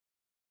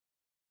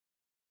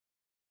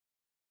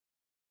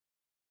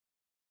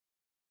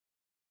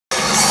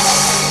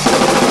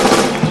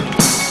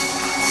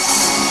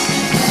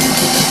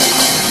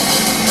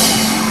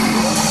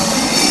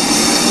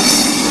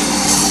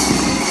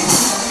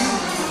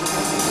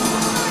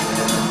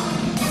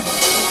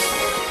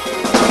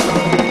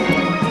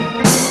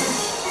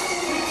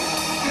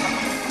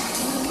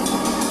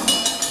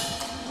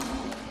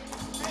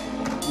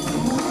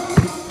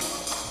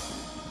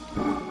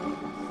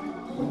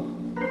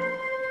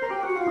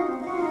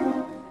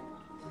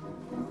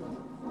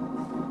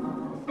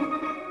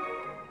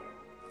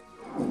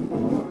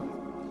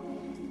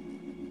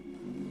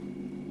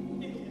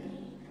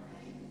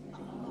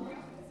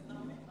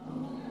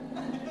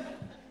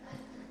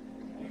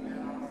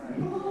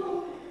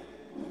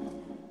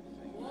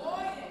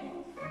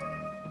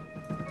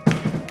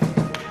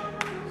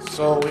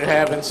So we're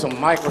having some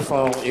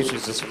microphone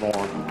issues this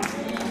morning.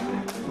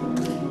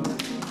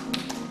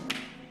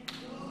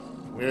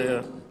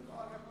 We're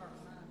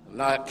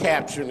not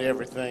capturing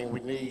everything we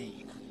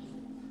need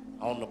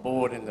on the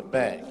board in the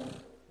back.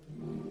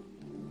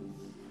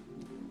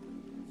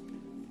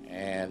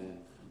 And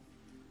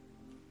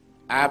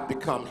I've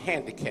become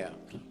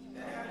handicapped.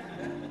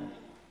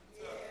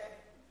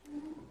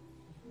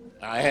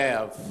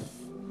 I'm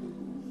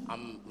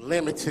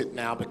limited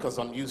now because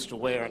I'm used to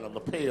wearing a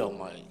lapel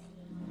mic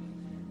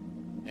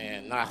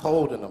and not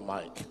holding a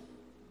mic.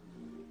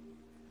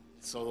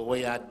 So the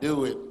way I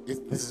do it,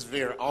 this is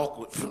very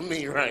awkward for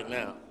me right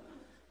now.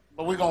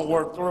 But we're going to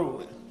work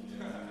through it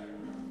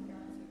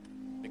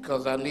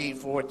because I need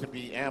for it to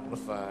be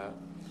amplified.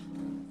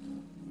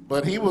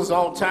 But he was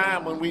on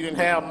time when we didn't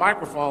have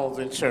microphones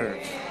in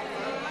church.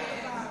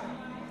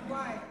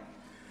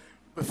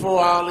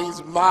 Before all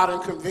these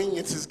modern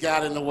conveniences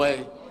got in the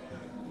way,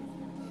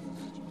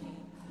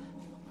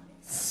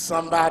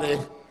 somebody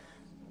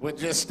would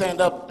just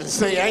stand up and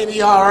say, "Ain't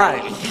he all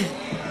right?"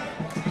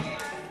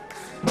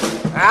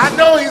 I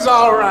know he's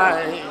all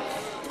right.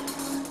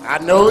 I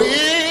know he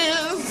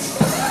is.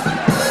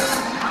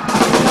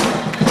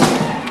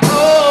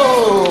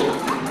 Oh,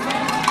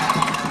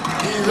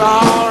 he's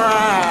all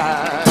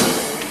right.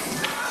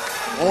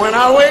 When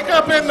I wake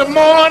up in the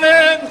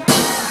morning,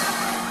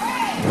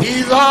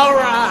 he's all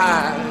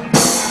right.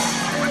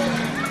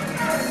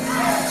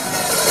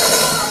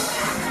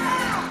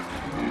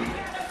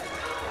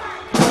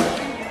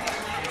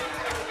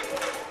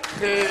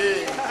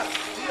 Hey.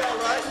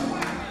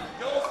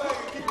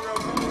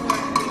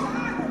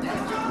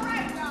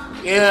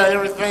 Yeah,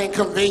 everything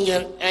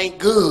convenient ain't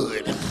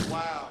good.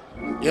 Wow.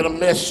 It'll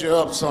mess you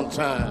up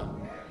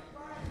sometime.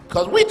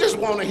 Because we just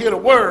want to hear the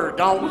word,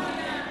 don't we?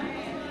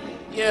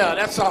 Yeah,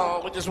 that's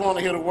all. We just want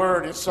to hear the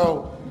word. And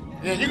so,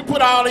 yeah, you can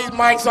put all these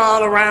mics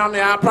all around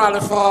there. I'll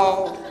probably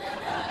fall,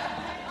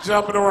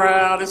 jumping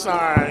around. It's all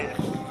right.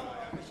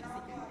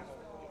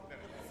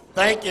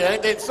 Thank you.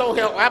 Ain't that so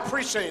helpful? I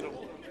appreciate them.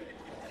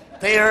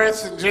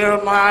 Terrence and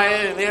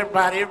Jeremiah and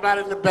everybody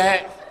in the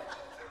back.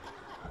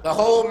 The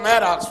whole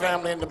Maddox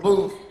family in the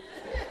booth.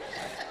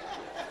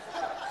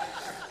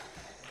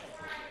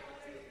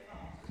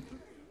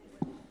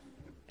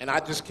 And I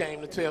just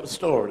came to tell the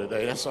story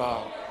today, that's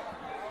all.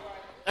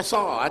 That's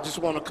all. I just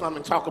want to come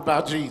and talk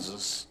about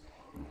Jesus.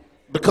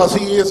 Because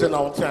he is an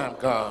on-time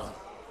God.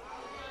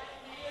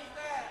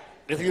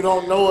 If you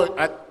don't know it,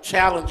 I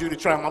challenge you to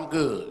try him. I'm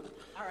good.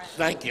 All right.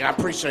 Thank you. I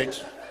appreciate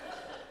you.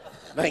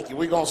 Thank you.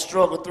 We're going to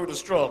struggle through the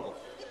struggle.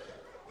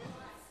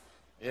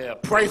 Yeah,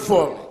 pray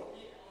for me.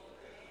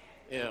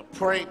 Yeah,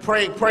 pray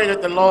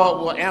that the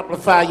Lord will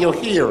amplify your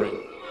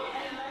hearing.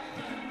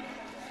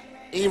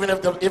 Even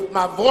if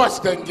my voice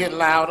doesn't get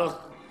louder,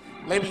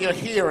 maybe your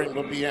hearing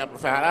will be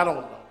amplified. I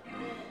don't know.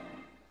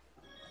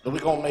 But we're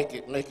going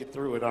to make it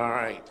through it all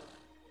right.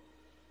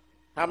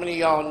 How many of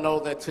y'all know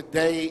that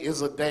today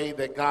is a day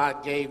that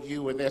God gave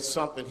you and there's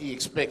something he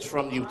expects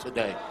from you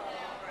today?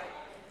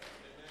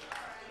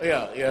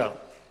 Yeah.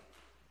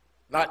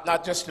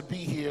 Not just to be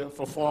here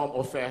for form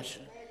or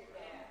fashion.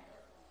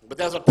 But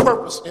there's a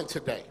purpose in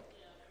today.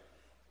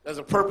 There's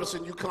a purpose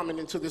in you coming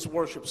into this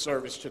worship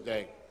service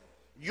today.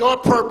 Your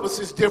purpose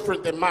is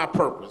different than my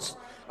purpose.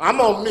 I'm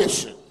on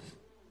mission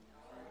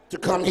to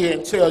come here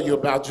and tell you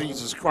about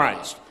Jesus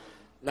Christ.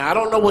 Now, I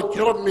don't know what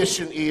your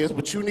mission is,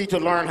 but you need to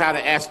learn how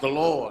to ask the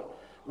Lord,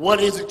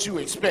 what is it you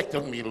expect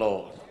of me,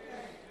 Lord?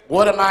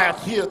 What am I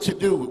here to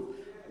do?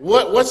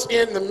 What's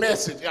in the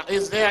message?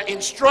 Is there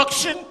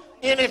instruction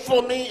in it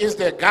for me? Is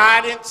there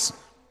guidance?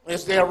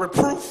 Is there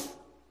reproof?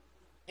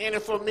 In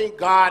it for me?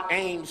 God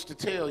aims to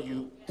tell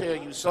you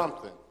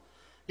something.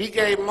 He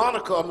gave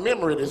Monica a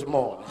memory this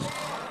morning.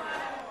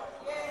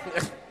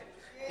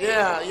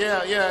 Yeah.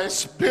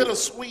 It's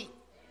bittersweet.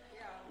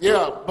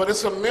 Yeah, but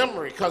it's a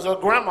memory because her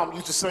grandma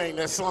used to sing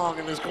that song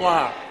in this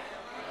choir.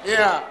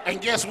 Yeah,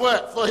 and guess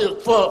what?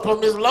 For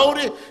Miss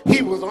Lodi,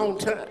 he was on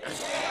time.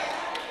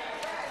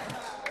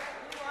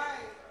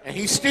 And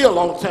he's still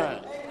on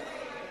time.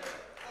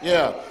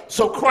 Yeah,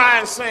 so cry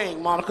and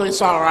sing, Monica.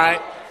 It's all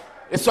right.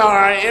 It's all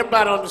right.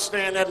 Everybody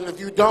understand that. And if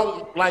you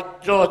don't,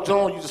 like George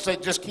Jones used to say,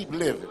 just keep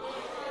living.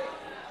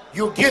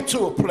 You'll get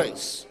to a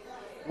place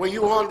where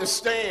you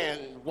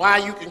understand why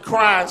you can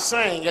cry and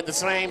sing at the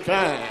same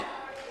time.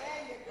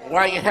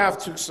 Why you have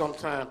to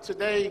sometimes.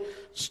 Today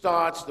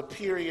starts the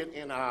period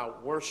in our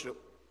worship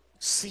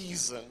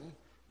season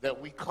that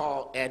we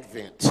call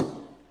Advent.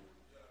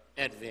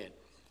 Advent.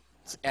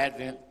 It's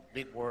Advent,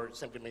 big word,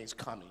 simply means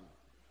coming.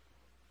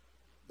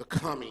 The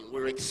coming.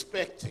 We're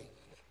expecting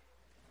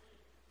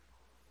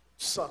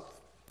something.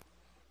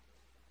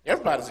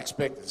 Everybody's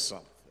expecting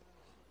something.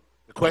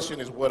 The question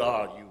is, what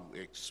are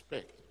you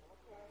expecting?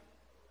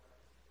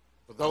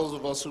 For those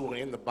of us who are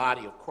in the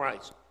body of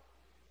Christ,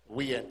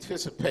 we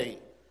anticipate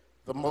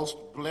the most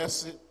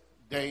blessed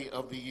day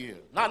of the year.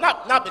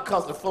 Not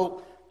because the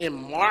folk in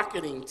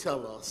marketing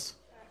tell us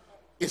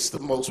it's the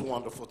most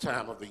wonderful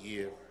time of the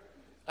year.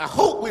 I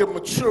hope we're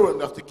mature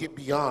enough to get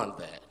beyond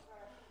that,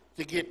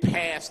 to get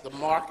past the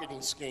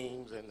marketing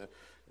schemes and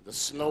the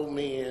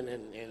snowmen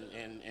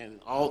and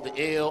all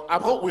the L. I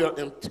hope we are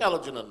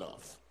intelligent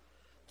enough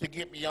to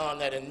get beyond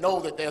that and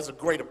know that there's a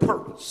greater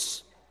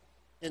purpose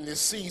in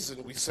this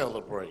season we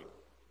celebrate.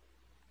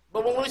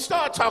 But when we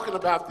start talking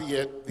about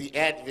the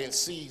Advent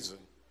season,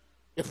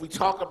 if we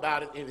talk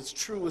about it in its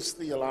truest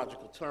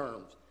theological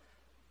terms,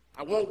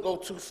 I won't go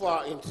too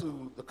far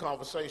into the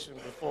conversation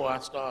before I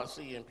start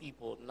seeing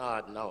people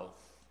nodding off.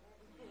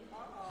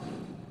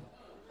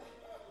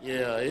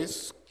 Yeah,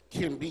 it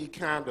can be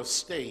kind of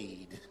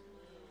staid,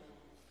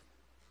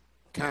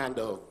 kind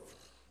of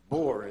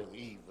boring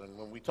even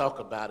when we talk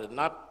about it,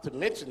 not to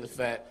mention the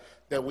fact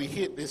that we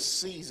hit this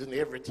season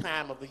every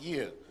time of the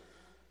year.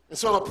 And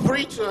so a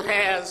preacher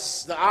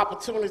has the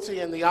opportunity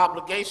and the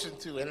obligation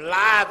to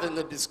enliven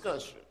the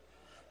discussion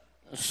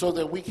so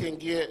that we can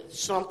get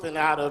something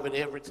out of it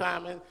every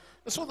time. And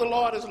so the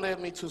Lord has led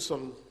me to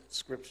some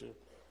scripture,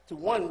 to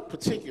one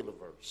particular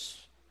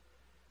verse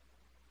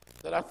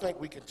that I think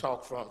we can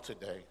talk from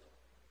today.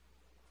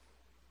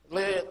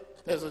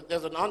 There's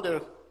an under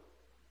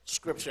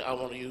scripture I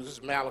want to use.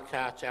 It's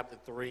Malachi chapter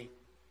 3,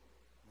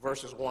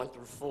 verses 1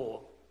 through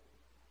 4.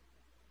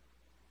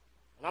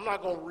 And I'm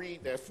not going to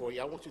read that for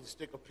you. I want you to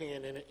stick a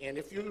pen in it. And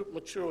if you're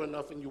mature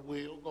enough, and you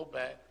will, go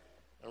back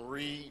and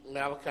read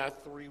Malachi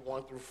 3,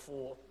 1 through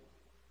 4.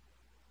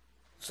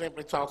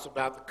 Simply talks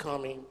about the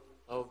coming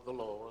of the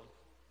Lord.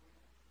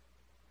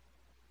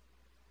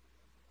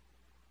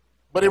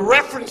 But it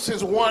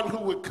references one who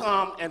would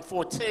come and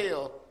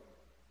foretell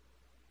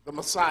the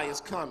Messiah's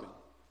coming.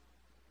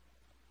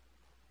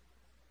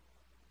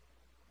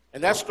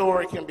 And that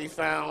story can be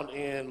found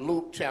in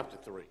Luke chapter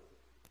 3,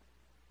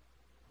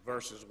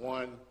 verses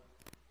 1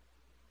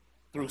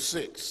 through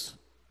 6.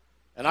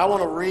 And I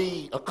want to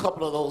read a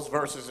couple of those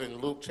verses in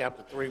Luke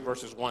chapter 3,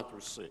 verses 1 through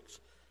 6.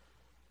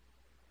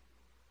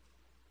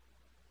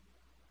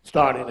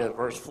 Starting at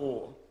verse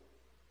 4,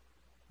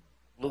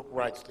 Luke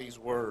writes these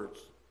words: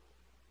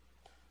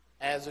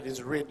 "As it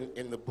is written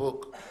in the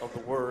book of the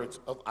words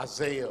of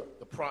Isaiah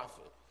the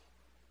prophet,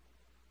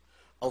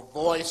 a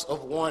voice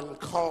of one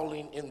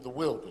calling in the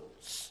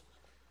wilderness,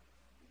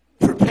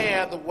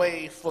 prepare the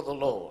way for the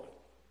Lord,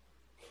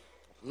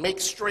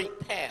 make straight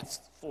paths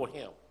for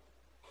him.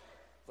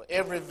 For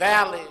every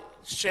valley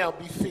shall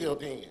be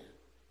filled in,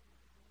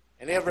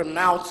 and every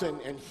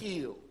mountain and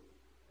hill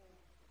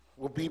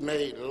will be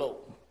made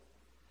low.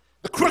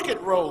 The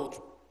crooked road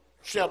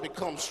shall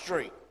become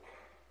straight,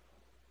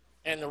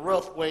 and the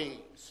rough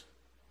ways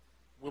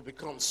will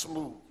become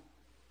smooth,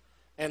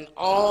 and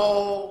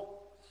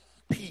all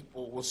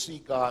people will see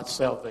God's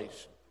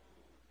salvation."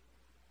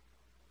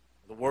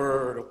 The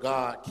word of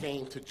God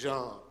came to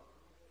John.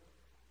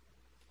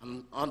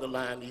 I'm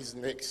underlining these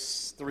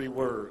next three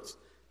words: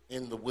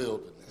 in the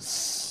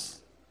wilderness.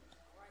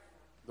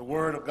 The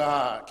word of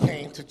God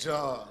came to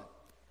John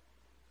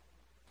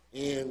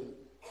in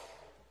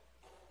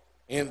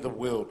the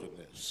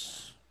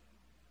wilderness.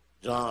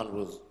 John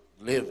was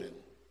living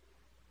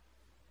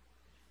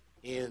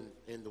in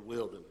the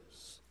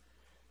wilderness.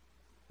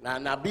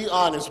 Now be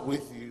honest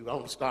with you. I'm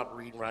going to stop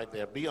reading right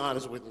there. Be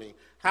honest with me.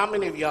 How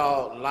many of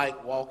y'all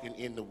like walking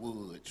in the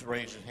woods?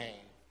 Raise your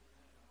hand.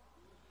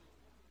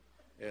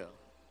 Yeah.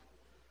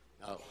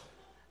 No.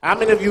 How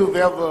many of you have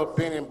ever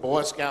been in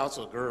Boy Scouts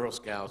or Girl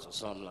Scouts or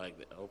something like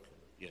that? Okay.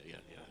 Yeah.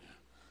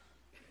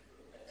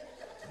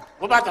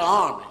 What about the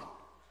Army?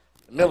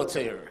 The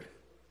military?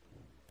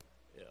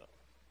 Yeah.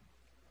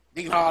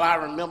 Deacon Hall, I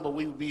remember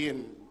we would be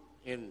in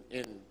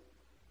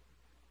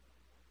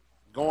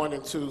going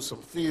into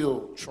some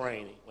field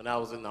training when I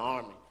was in the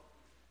Army.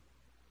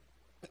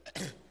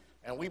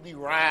 And we'd be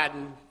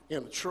riding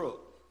in the truck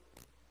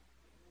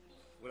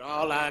with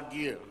all our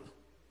gear,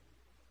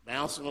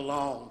 bouncing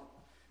along.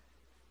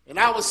 And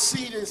I would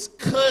see this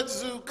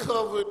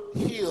kudzu-covered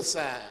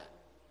hillside.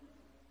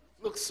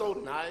 Looked so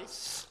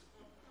nice.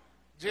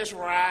 Just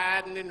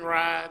riding,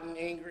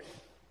 angry.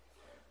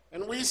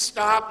 And we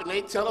stop, and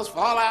they tell us,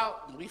 fall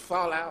out. And we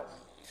fall out.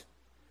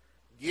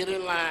 Get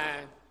in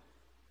line.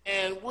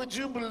 And would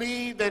you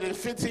believe that in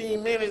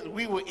 15 minutes,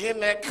 we were in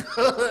that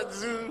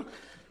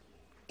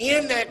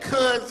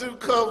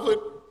kudzu-covered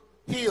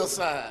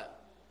hillside?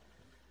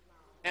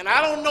 And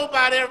I don't know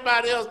about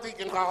everybody else,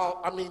 Deacon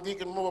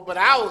Moore, but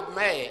I was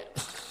mad.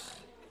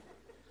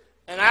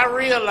 And I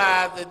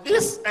realized that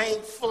this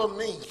ain't for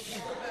me.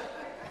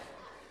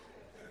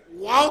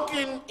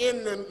 Walking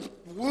in the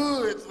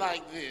woods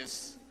like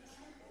this.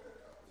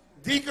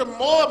 Deacon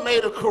Moore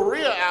made a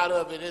career out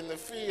of it in the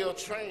field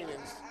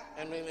trainings.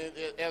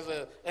 As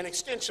an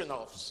extension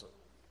officer.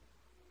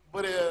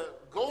 But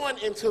going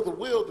into the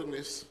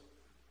wilderness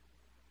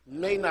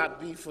may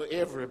not be for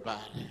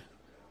everybody.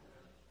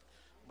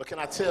 But can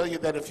I tell you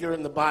that if you're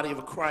in the body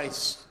of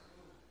Christ,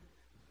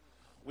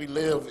 we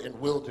live in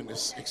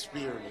wilderness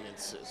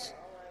experiences.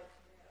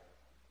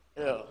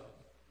 Yeah.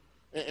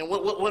 And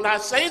when I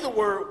say the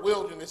word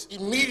wilderness,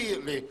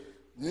 immediately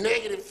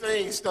negative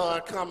things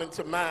start coming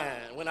to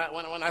mind. When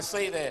I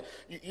say that,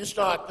 you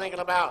start thinking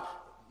about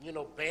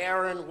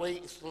barren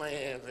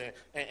wastelands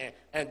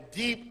and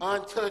deep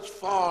untouched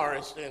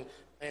forests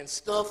and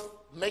stuff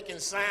making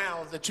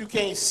sounds that you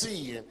can't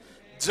see and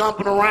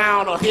jumping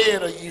around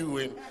ahead of you.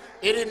 And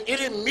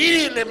it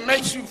immediately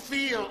makes you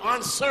feel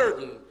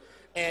uncertain.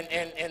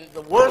 And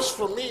the worst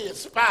for me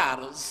is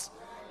spiders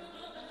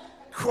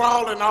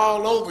crawling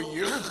all over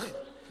you.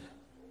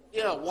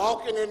 Yeah,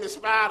 walking in the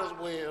spider's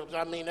webs.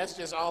 I mean, that's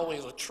just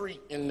always a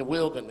treat in the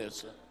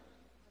wilderness.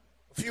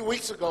 A few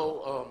weeks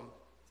ago,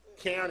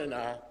 Karen and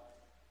I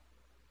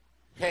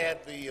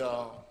had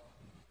the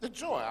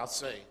joy, I'll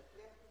say,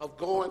 of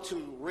going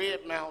to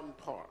Red Mountain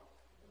Park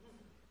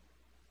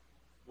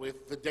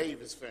with the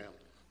Davis family.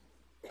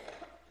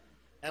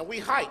 And we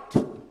hiked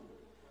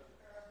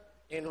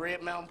in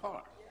Red Mountain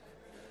Park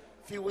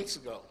a few weeks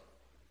ago,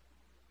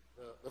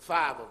 the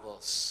five of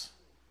us.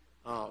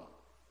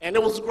 And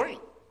it was great.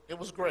 It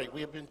was great.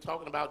 We have been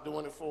talking about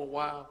doing it for a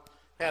while,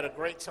 had a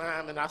great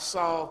time, and I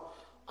saw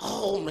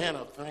all manner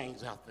of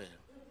things out there.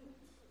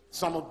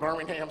 Some of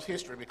Birmingham's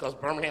history, because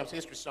Birmingham's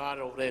history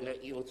started over there in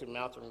that Elington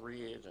Mountain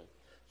Ridge and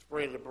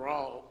spread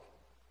abroad.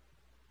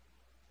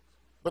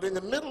 But in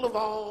the middle of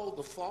all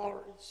the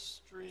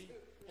forestry,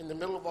 in the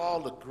middle of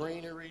all the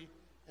greenery,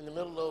 in the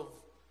middle of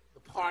the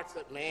parts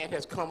that man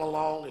has come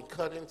along and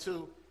cut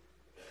into,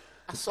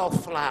 I saw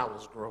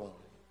flowers growing.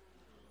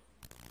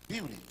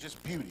 Beauty,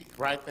 just beauty,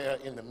 right there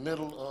in the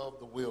middle of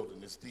the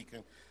wilderness,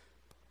 Deacon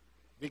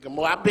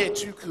Moore. I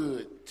bet you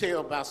could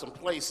tell about some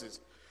places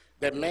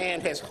that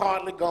man has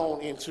hardly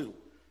gone into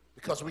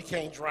because we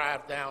can't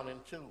drive down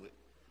into it,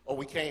 or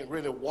we can't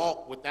really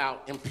walk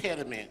without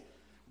impediment.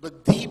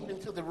 But deep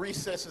into the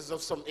recesses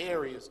of some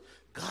areas,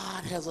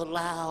 God has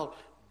allowed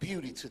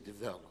beauty to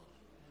develop.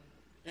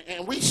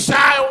 And we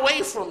shy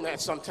away from that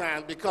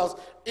sometimes because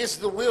it's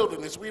the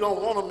wilderness. We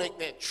don't want to make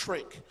that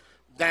trick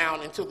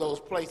down into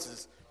those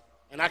places.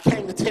 And I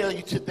came to tell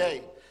you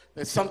today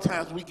that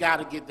sometimes we got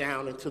to get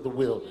down into the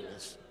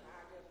wilderness.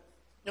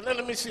 And then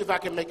let me see if I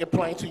can make it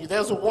plain to you.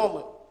 There's a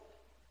woman,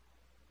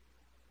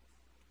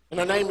 and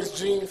her name is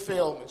Jean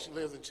Feldman. She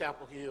lives in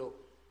Chapel Hill,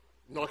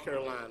 North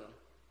Carolina.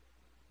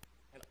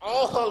 And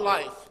all her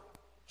life,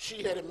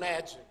 she had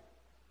imagined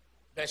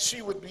that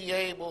she would be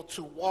able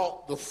to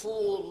walk the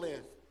full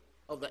length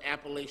of the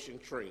Appalachian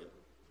Trail.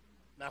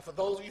 Now, for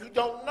those of you who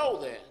don't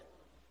know that,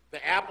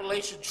 the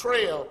Appalachian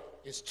Trail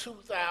is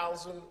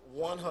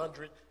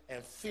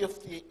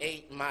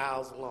 2,158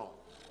 miles long.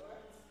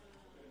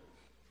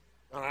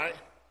 All right?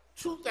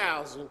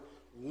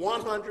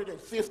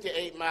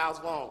 2,158 miles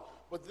long.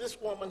 But this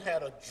woman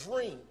had a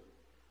dream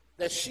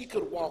that she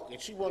could walk it.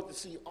 She wanted to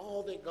see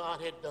all that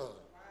God had done.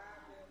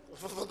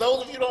 For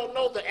those of you who don't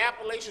know, the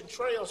Appalachian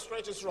Trail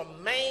stretches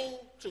from Maine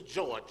to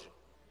Georgia.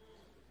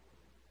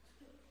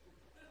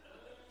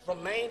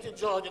 From Maine to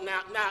Georgia.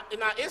 Now,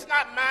 it's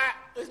not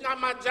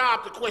my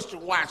job to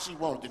question why she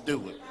wanted to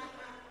do it.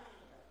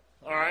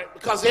 All right?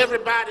 Because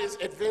everybody's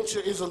adventure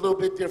is a little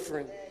bit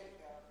different.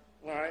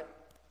 All right?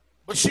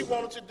 But she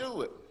wanted to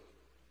do it.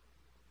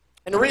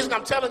 And the reason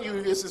I'm telling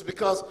you this is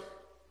because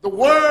the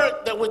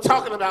word that we're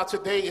talking about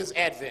today is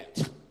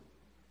Advent.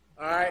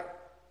 All right?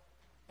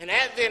 And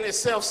Advent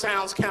itself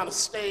sounds kind of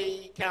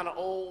staid, kind of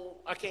old.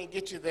 I can't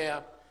get you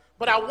there.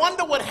 But I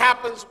wonder what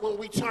happens when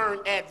we turn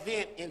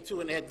Advent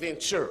into an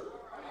adventure.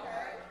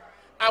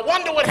 I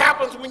wonder what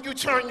happens when you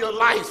turn your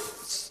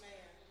life's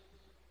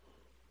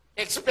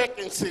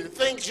expectancy, the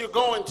things you're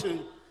going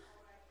to,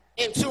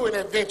 into an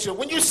adventure.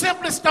 When you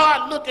simply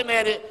start looking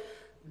at it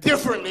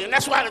differently. And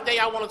that's why today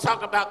I want to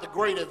talk about the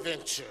great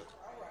adventure.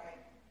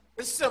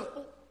 It's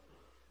simple.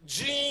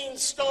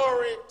 Jean's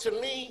story, to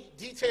me,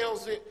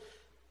 details it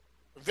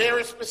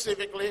very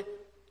specifically.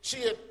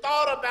 She had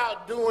thought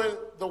about doing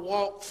the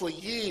walk for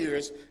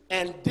years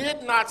and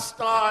did not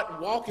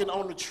start walking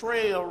on the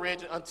trail,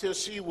 Reggie, until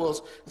she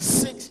was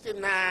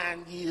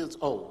 69 years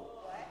old.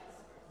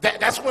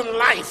 That's when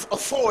life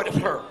afforded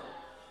her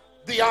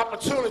the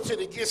opportunity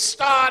to get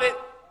started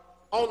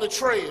on the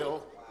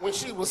trail when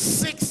she was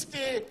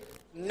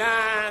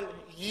 69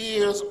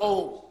 years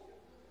old.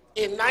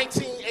 In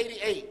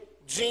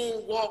 1988,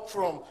 Jean walked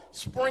from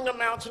Springer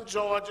Mountain,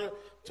 Georgia,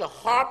 to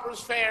Harper's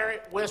Ferry,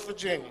 West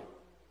Virginia.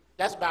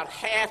 That's about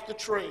half the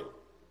trail.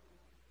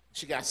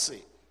 She got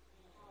sick.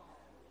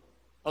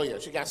 Oh, yeah,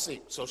 she got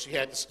sick, so she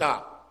had to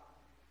stop.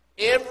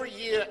 Every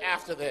year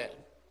after that,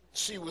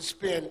 she would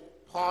spend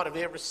part of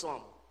every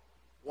summer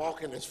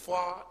walking as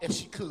far as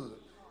she could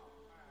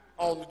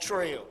on the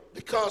trail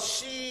because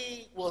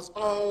she was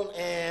on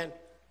an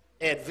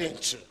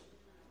adventure.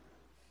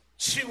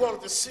 She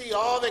wanted to see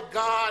all that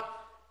God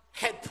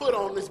had put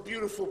on this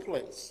beautiful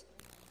place.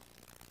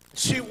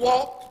 She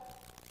walked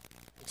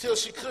until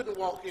she couldn't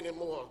walk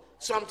anymore.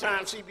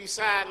 Sometimes she'd be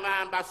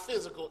sidelined by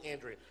physical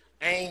injury.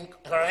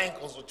 Her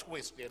ankles were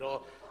twisted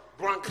or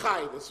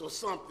bronchitis or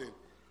something.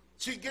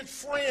 She'd get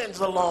friends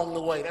along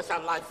the way. That's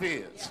how life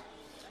is.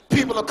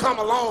 People will come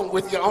along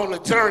with you on a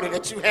journey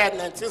that you hadn't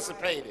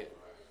anticipated.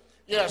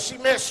 Yeah, she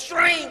met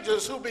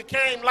strangers who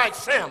became like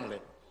family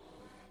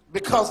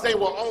because they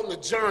were on the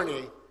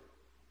journey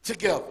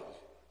together.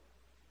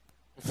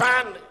 And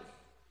finally,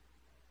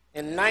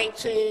 In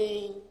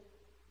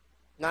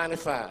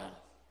 1995,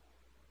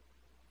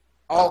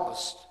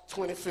 August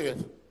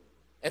 25th,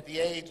 at the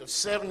age of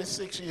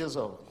 76 years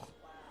old.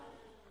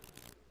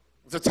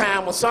 It's a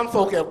time when some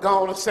folk have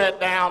gone and sat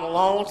down a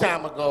long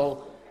time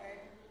ago.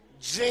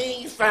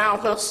 Jean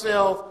found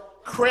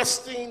herself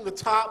cresting the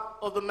top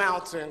of the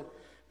mountain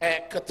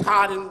at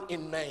Katahdin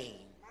in Maine.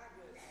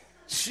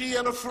 She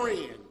and a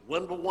friend,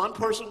 wasn't but one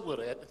person with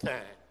her at the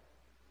time.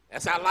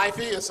 That's how life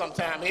is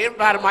sometimes.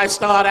 Everybody might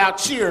start out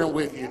cheering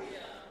with you,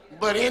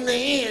 but in the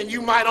end,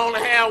 you might only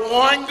have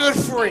one good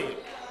friend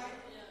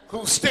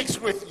who sticks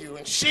with you.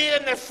 And she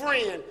and that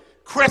friend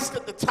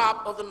crested the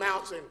top of the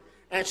mountain,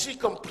 and she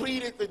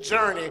completed the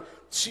journey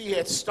she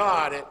had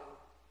started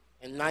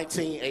in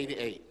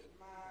 1988.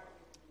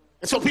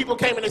 And so people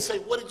came and they say,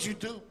 what did you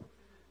do?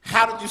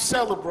 How did you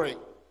celebrate?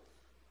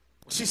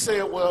 She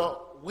said,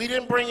 well, we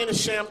didn't bring any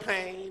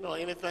champagne or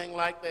anything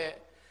like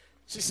that.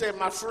 She said,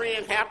 my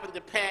friend happened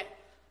to pack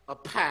a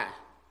pie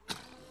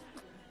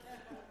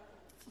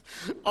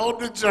on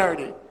the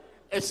journey.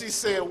 And she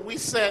said, we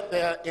sat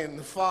there in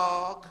the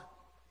fog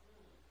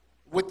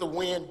with the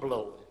wind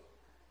blowing,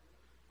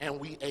 and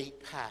we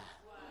ate pie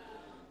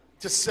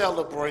to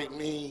celebrate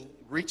me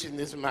reaching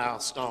this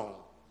milestone.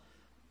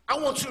 I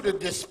want you to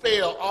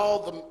dispel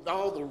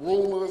all the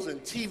rumors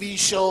and TV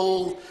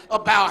shows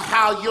about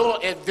how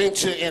your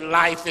adventure in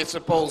life is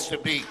supposed to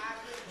be.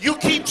 You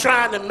keep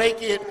trying to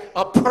make it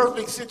a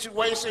perfect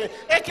situation.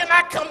 And can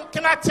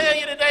I tell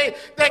you today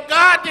that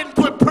God didn't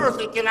put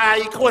perfect in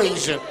our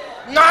equation?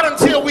 Not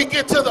until we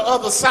get to the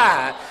other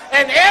side.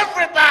 And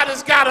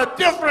everybody's got a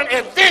different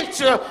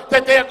adventure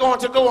that they're going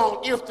to go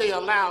on if they're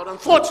allowed.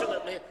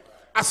 Unfortunately,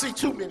 I see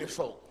too many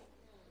folk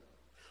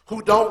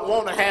who don't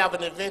want to have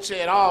an adventure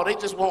at all. They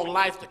just want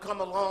life to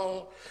come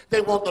along. They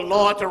want the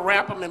Lord to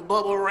wrap them in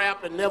bubble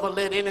wrap and never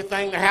let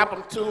anything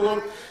happen to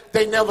them.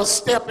 They never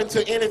step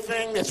into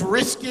anything that's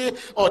risky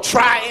or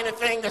try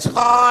anything that's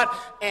hard.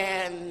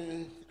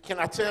 And can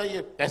I tell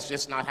you, that's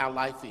just not how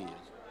life is.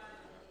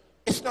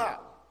 It's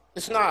not.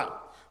 It's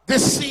not.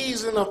 This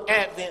season of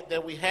Advent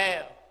that we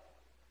have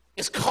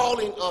is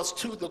calling us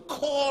to the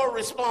core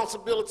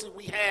responsibility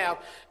we have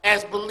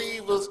as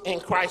believers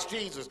in Christ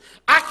Jesus.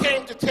 I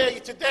came to tell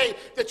you today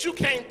that you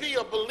can't be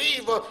a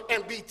believer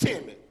and be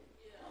timid.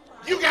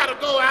 You got to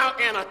go out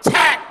and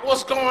attack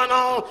what's going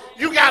on.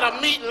 You got to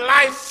meet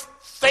life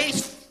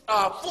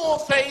full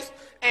face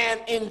and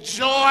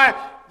enjoy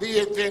the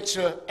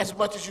adventure as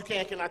much as you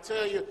can. Can I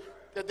tell you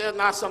that there are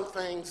not some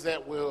things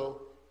that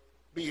will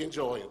be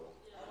enjoyable?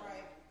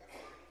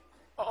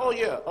 Oh,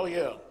 yeah. Oh,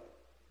 yeah.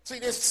 See,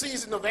 this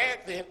season of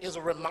Advent is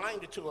a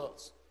reminder to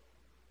us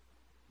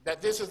that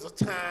this is a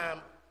time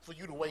for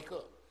you to wake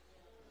up,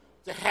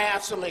 to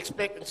have some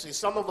expectancy.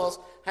 Some of us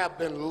have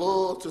been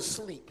lulled to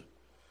sleep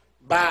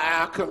by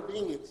our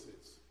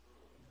conveniences,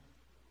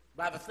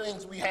 by the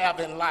things we have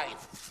in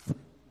life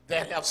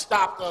that have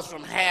stopped us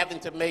from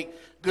having to make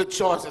good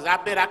choices. I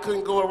bet I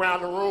couldn't go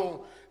around the room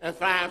and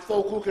find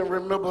folk who can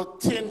remember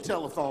 10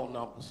 telephone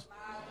numbers.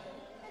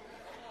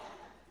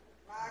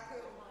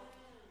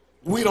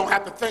 We don't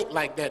have to think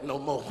like that no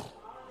more.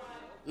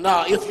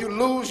 Now, if you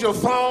lose your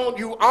phone,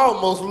 you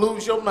almost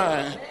lose your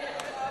mind.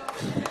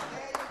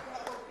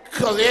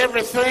 Because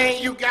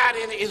everything you got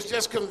in it is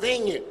just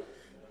convenient.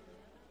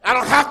 I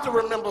don't have to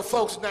remember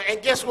folks now.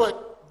 And guess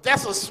what?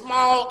 That's a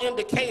small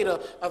indicator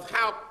of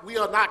how we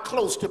are not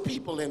close to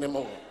people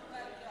anymore.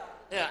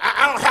 Yeah,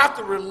 I don't have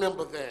to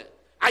remember that.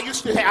 I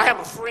have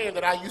a friend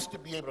that I used to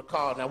be able to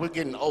call. Now, we're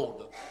getting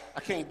older. I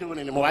can't do it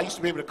anymore. I used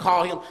to be able to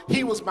call him.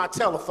 He was my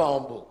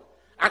telephone book.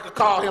 I could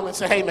call him and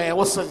say, hey, man,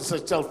 what's such and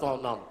such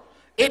telephone number?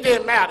 It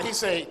didn't matter. He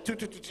said,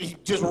 he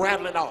just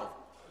rattled it off.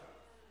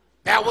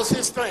 That was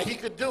his thing. He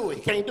could do it.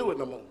 He can't do it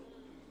no more.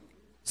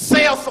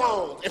 Cell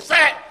phones. In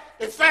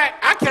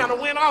fact, I kind of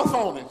went off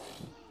on it.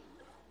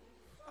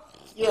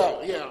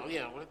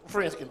 Yeah.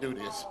 Friends can do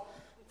this.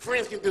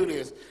 Friends can do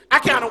this. I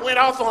kind of went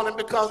off on him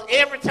because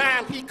every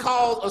time he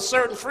called a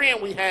certain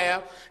friend we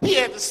have, he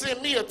had to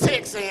send me a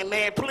text saying,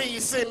 man,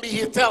 please send me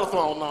his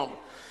telephone number.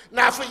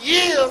 Now, for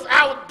years,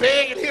 I was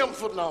begging him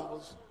for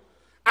numbers.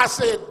 I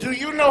said, do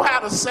you know how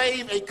to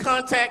save a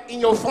contact in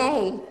your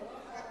phone?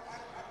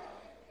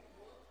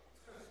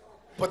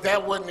 But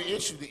that wasn't the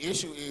issue. The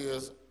issue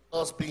is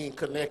us being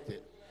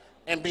connected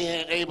and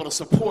being able to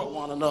support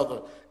one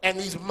another. And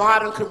these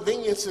modern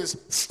conveniences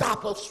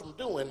stop us from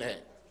doing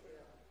that.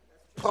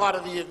 Part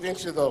of the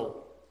adventure, though.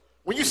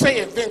 When you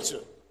say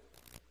adventure,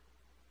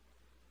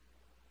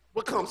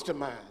 what comes to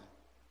mind?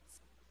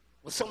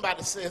 When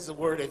somebody says the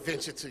word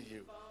adventure to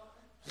you.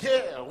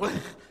 Yeah,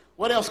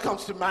 what else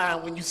comes to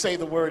mind when you say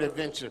the word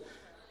adventure?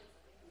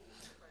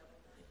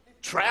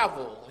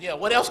 Travel. Yeah,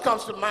 what else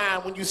comes to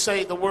mind when you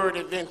say the word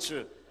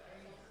adventure?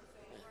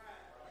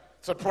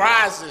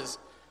 Surprises.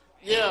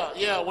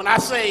 Yeah, when I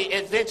say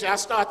adventure, I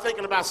start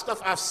thinking about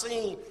stuff I've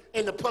seen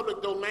in the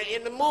public domain,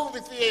 in the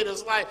movie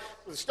theaters, like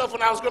stuff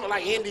when I was going to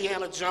like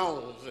Indiana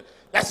Jones.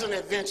 That's an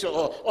adventure,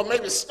 or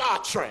maybe Star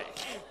Trek.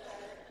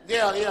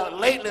 Yeah.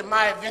 Lately,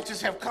 my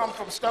adventures have come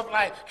from stuff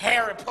like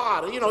Harry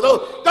Potter. You know,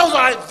 those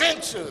are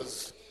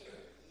adventures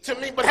to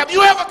me. But have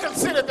you ever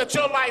considered that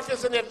your life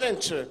is an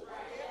adventure?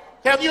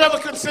 Have you ever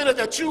considered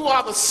that you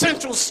are the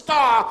central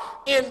star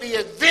in the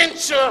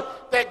adventure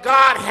that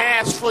God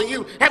has for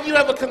you? Have you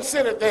ever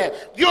considered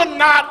that? You're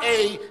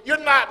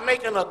not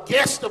making a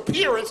guest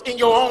appearance in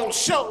your own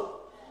show.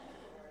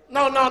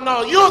 No.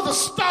 You're the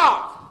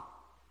star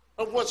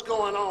of what's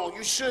going on.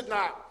 You should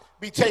not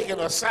be taking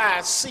a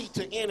side seat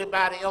to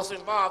anybody else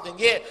involved, and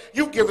yet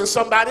you've given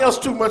somebody else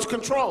too much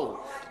control.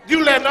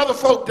 You letting other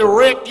folk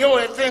direct your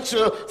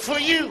adventure for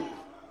you.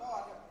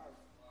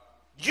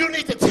 You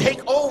need to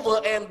take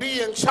over and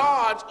be in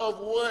charge of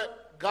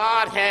what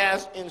God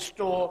has in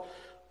store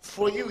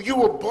for you. You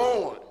were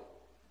born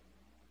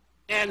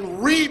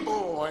and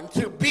reborn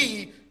to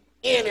be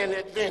in an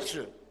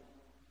adventure.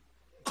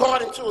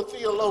 According to a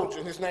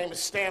theologian, his name is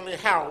Stanley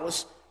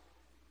Hauerwas,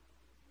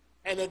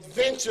 an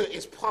adventure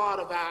is part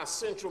of our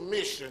central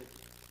mission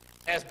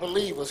as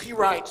believers. He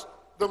writes,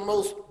 the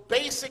most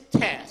basic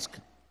task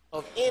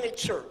of any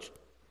church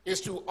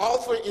is to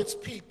offer its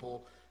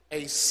people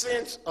a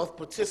sense of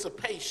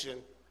participation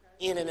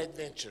in an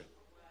adventure.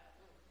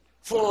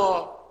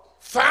 For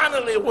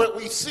finally, what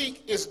we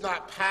seek is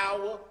not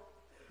power,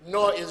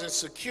 nor is it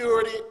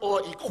security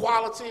or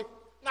equality,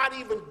 not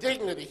even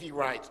dignity, he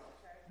writes.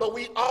 But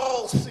we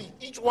all seek,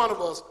 each one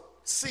of us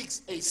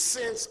seeks a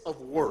sense of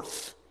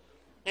worth.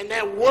 And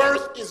that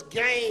worth is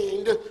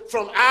gained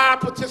from our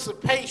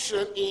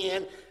participation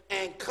in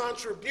and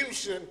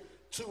contribution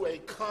to a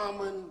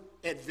common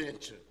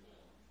adventure.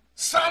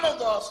 Some of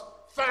us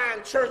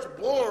find church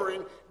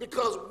boring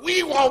because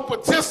we won't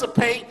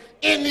participate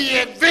in the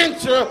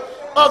adventure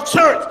of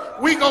church.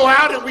 We go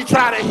out and we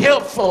try to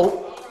help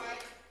folk,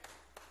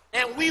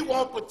 and we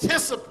won't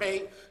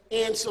participate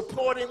in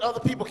supporting other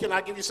people. Can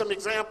I give you some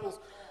examples?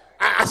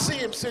 I see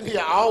him sitting here.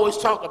 I always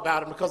talk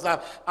about him because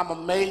I'm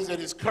amazed at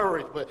his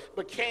courage.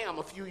 But Cam,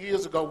 a few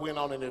years ago, went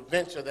on an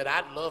adventure that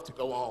I'd love to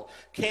go on.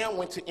 Cam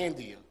went to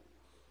India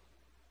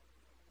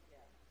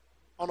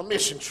on a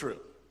mission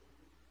trip.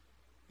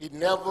 He'd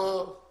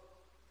never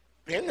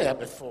been there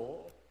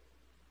before.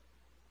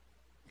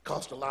 It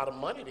cost a lot of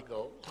money to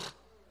go.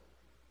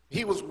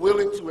 He was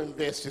willing to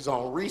invest his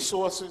own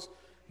resources.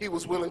 He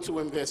was willing to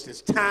invest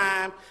his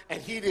time,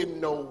 and he didn't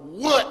know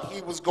what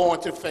he was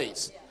going to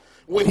face.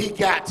 When he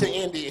got to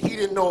India, he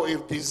didn't know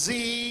if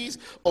disease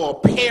or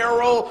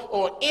peril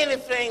or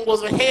anything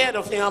was ahead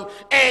of him,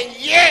 and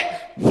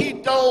yet he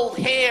dove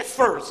head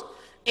first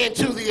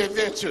into the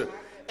adventure.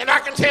 And I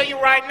can tell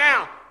you right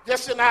now,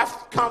 just in our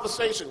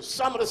conversation,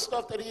 some of the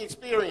stuff that he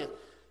experienced,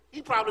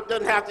 he probably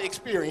doesn't have to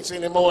experience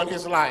anymore in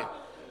his life.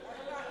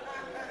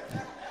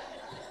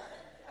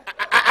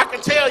 I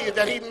can tell you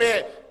that he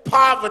met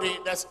poverty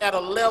that's at a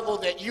level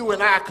that you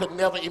and I could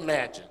never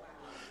imagine.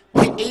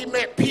 He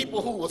met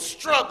people who were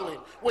struggling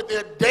with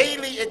their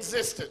daily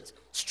existence,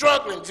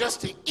 struggling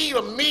just to eat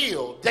a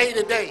meal day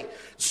to day,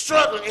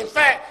 struggling. In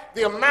fact,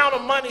 the amount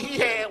of money he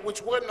had,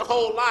 which wasn't a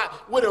whole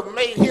lot, would have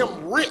made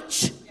him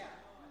rich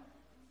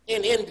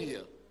in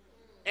India.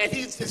 And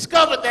he's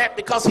discovered that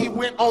because he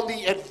went on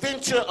the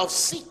adventure of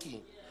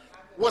seeking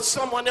what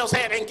someone else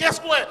had. And guess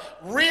what?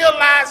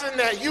 Realizing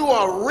that you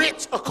are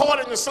rich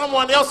according to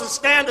someone else's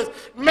standards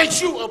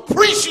makes you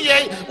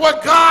appreciate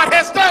what God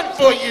has done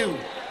for you.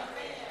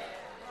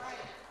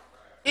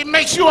 It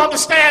makes you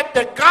understand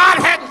that God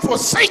hadn't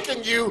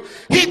forsaken you.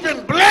 He's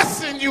been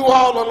blessing you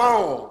all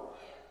along.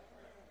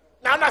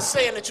 Now, I'm not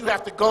saying that you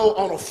have to go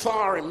on a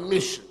foreign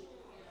mission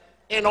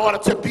in order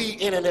to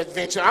be in an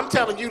adventure. I'm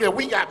telling you that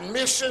we got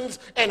missions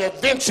and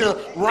adventure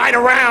right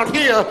around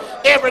here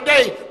every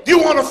day. You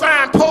want to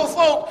find poor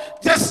folk?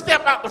 Just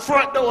step out the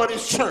front door of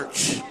this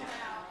church.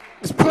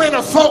 There's plenty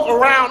of folk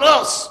around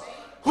us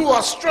who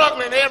are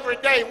struggling every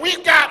day.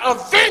 We've got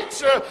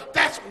adventure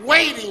that's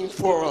waiting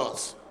for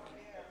us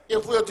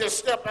if we'll just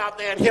step out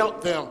there and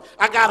help them.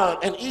 I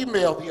got an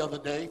email the other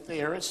day,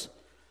 Ferris.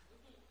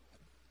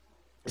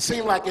 It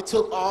seemed like it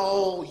took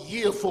all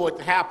year for it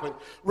to happen.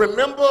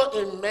 Remember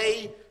in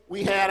May,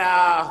 we had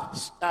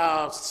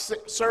our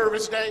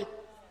service day,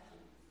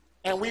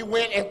 and we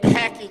went and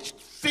packaged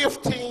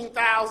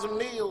 15,000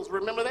 meals.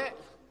 Remember that?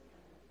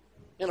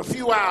 In a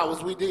few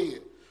hours we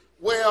did.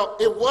 Well,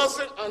 it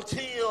wasn't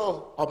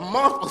until a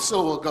month or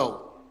so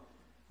ago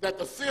that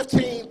the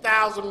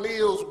 15,000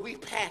 meals we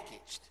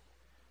packaged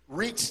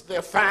reached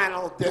their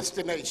final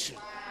destination.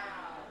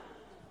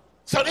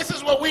 So this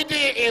is what we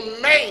did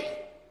in May.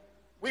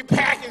 We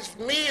packaged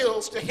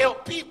meals to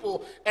help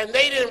people, and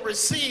they didn't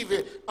receive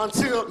it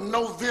until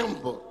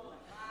November.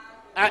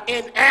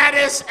 In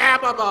Addis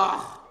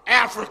Ababa,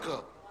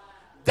 Africa.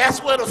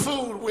 That's where the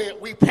food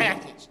went, we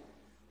packaged.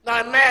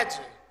 Now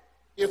imagine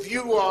if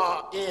you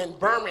are in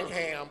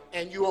Birmingham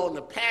and you're on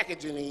the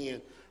packaging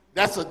end,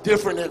 that's a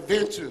different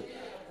adventure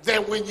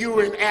than when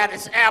you're in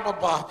Addis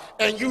Ababa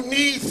and you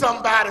need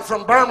somebody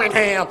from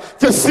Birmingham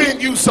to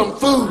send you some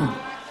food.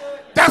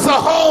 That's a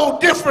whole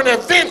different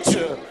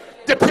adventure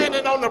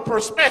depending on the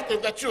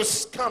perspective that you're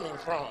coming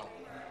from.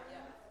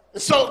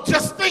 And so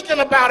just thinking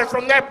about it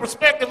from that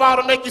perspective ought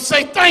to make you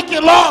say, thank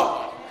you,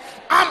 Lord.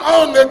 I'm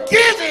on the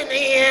giving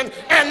end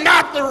and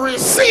not the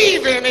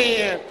receiving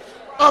end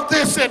of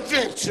this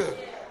adventure.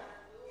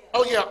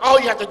 Oh yeah, all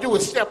you have to do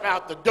is step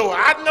out the door.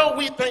 I know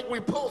we think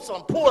we poor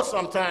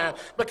sometimes,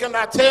 but can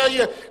I tell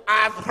you,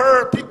 I've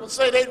heard people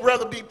say they'd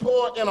rather be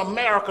poor in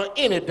America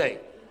any day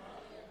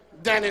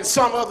than in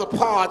some other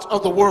parts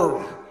of the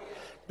world.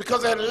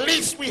 Because at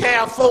least we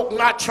have folk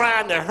not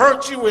trying to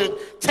hurt you and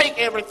take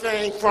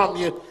everything from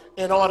you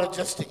in order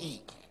just to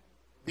eat.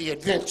 The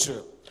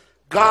adventure.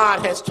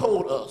 God has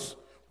told us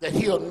that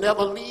he'll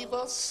never leave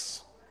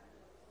us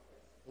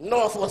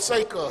nor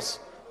forsake us.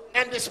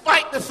 And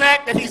despite the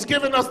fact that he's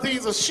given us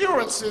these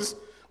assurances,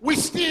 we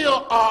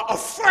still are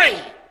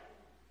afraid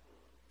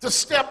to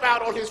step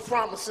out on his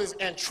promises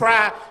and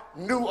try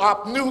new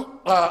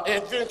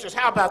adventures.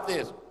 How about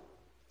this?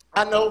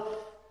 I know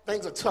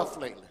things are tough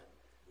lately.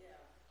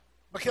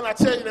 But can I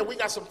tell you that we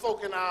got some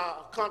folk in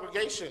our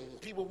congregation,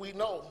 people we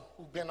know,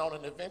 who've been on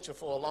an adventure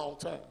for a long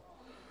time.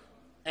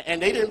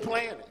 And they didn't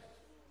plan it.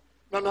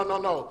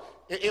 No.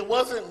 It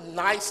wasn't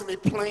nicely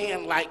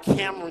planned like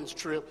Cameron's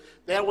trip.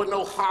 There were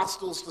no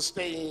hostels to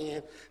stay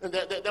in. And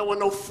there were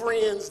no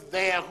friends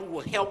there who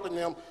were helping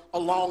them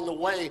along the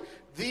way.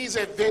 These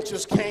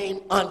adventures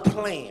came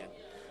unplanned.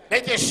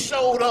 They just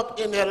showed up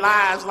in their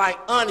lives like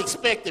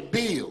unexpected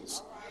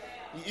bills.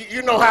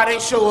 You know how they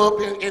show up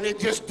and it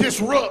just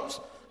disrupts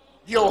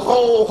your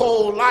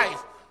whole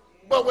life.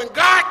 But when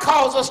God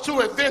calls us to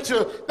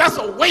adventure, that's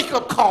a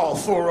wake-up call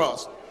for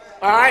us.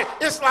 All right?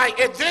 It's like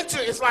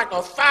adventure is like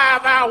a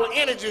 5-hour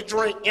energy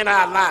drink in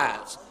our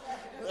lives.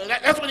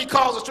 That's what he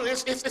calls us to.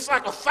 It's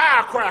like a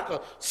firecracker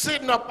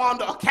sitting up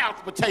under a couch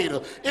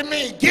potato. It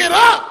means get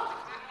up.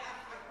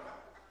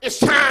 It's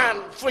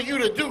time for you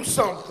to do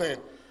something.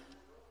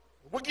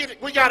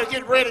 We got to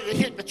get ready to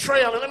hit the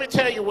trail. And let me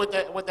tell you what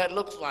that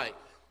looks like.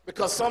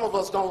 Because some of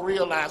us don't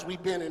realize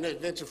we've been in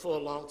adventure for a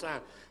long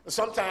time. And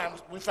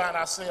sometimes we find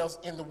ourselves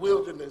in the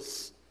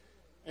wilderness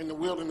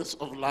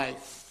of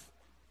life.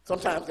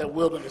 Sometimes that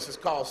wilderness is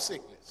called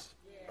sickness.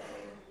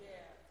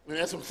 And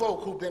there's some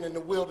folk who've been in the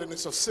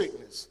wilderness of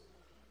sickness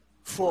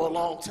for a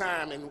long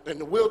time. And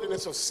the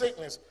wilderness of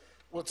sickness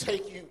will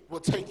take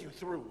you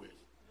through it.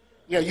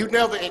 Yeah, you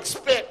never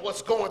expect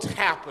what's going to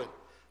happen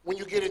when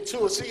you get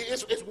into it. See,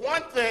 it's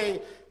one thing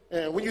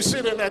when you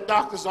sit in that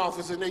doctor's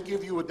office and they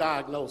give you a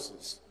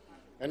diagnosis.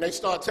 And they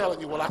start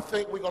telling you, well, I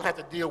think we're going to have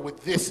to deal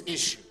with this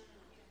issue.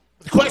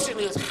 The question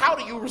is, how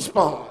do you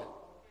respond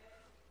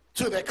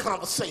to that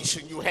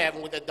conversation you're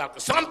having with that doctor?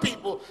 Some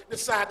people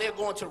decide they're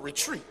going to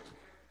retreat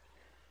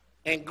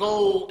and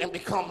go and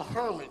become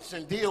hermits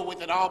and deal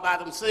with it all by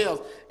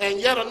themselves.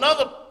 And yet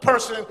another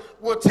person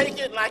will take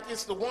it like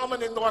it's the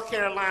woman in North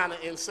Carolina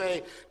and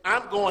say,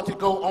 I'm going to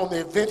go on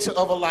the adventure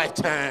of a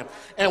lifetime.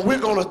 And we're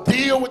going to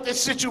deal with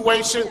this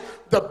situation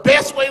the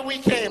best way we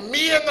can.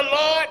 Me and the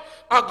Lord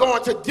are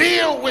going to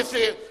deal with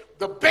it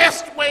the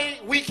best way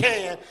we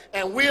can.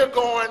 And we're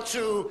going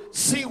to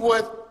see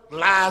what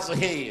lies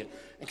ahead.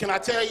 And can I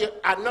tell you,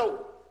 I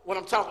know what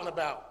I'm talking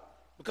about.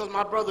 Because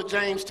my brother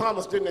James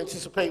Thomas didn't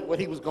anticipate what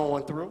he was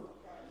going through.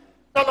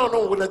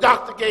 No. When the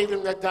doctor gave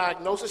him that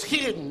diagnosis, he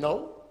didn't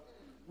know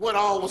what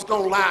all was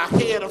going to lie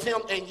ahead of him.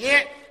 And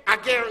yet, I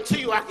guarantee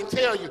you, I can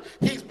tell you,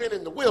 he's been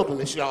in the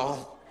wilderness,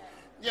 y'all.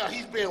 Yeah,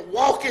 he's been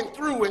walking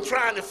through and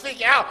trying to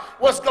figure out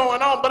what's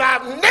going on. But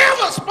I've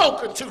never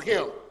spoken to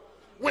him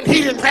when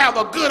he didn't have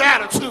a good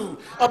attitude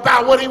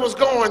about what he was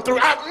going through.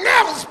 I've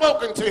never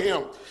spoken to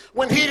him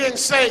when he didn't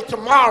say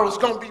tomorrow's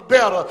going to be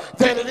better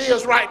than it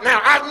is right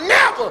now. I've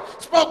never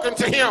spoken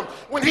to him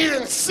when he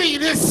didn't see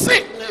this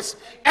sickness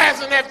as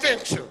an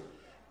adventure.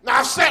 Now,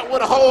 I sat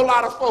with a whole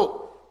lot of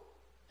folk,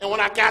 and when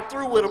I got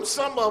through with them,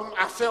 some of them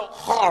I felt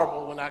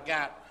horrible when I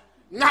got,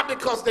 not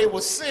because they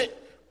were sick,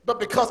 but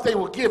because they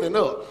were giving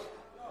up.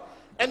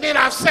 And then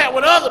I sat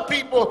with other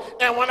people,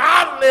 and when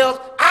I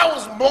left, I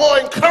was more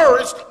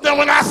encouraged than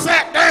when I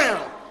sat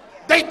down.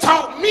 They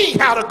taught me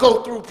how to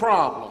go through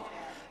problems.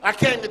 I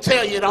came to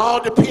tell you it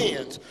all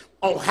depends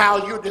on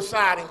how you're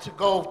deciding to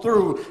go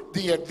through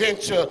the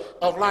adventure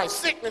of life.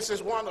 Sickness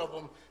is one of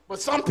them, but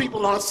some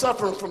people aren't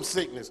suffering from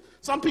sickness.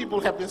 Some people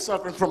have been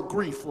suffering from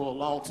grief for a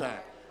long time.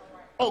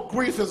 Oh,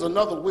 grief is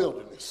another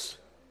wilderness.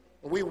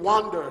 We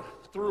wander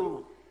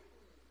through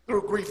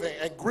grief,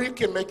 and grief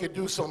can make you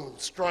do some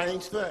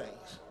strange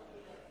things.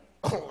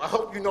 Oh, I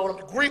hope you know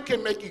them. Grief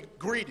can make you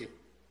greedy.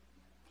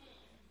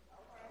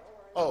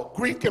 Oh,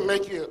 grief can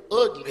make you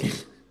ugly.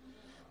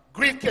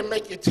 Grief can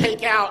make you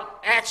take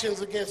out actions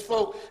against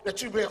folk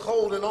that you've been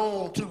holding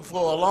on to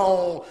for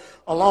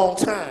a long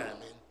time.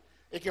 And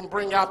it can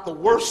bring out the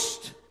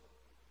worst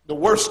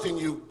in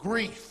you.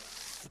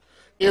 Grief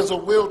is a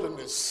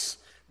wilderness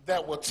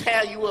that will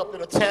tear you up.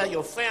 It'll tear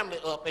your family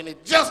up. And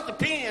it just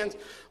depends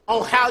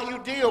on how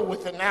you deal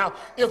with it. Now,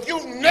 if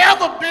you've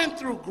never been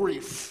through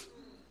grief,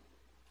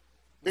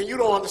 then you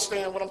don't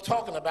understand what I'm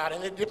talking about.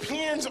 And it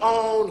depends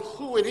on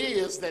who it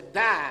is that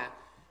died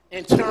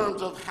in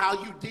terms of how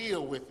you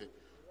deal with it.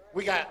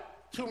 We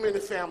got too many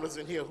families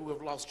in here who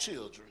have lost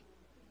children.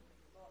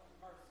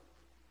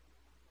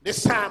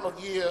 This time of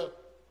year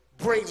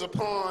brings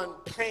upon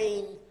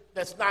pain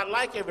that's not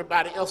like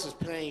everybody else's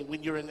pain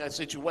when you're in that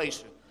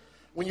situation.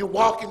 When you're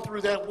walking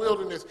through that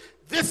wilderness,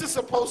 this is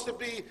supposed to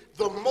be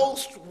the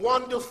most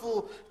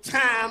wonderful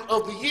time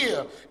of the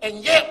year.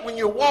 And yet, when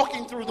you're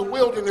walking through the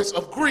wilderness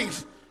of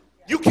grief,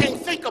 you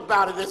can't think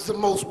about it as the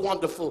most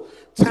wonderful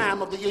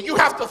time of the year. You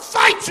have to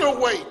fight your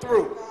way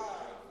through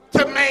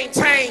to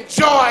maintain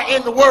joy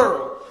in the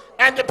world.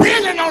 And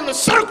depending on the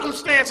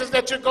circumstances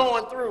that you're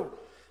going through,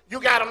 you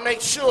got to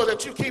make sure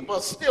that you keep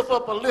a stiff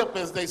upper lip,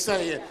 as they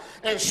say,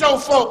 and show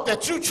folk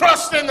that you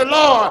trust in the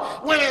Lord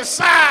when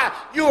inside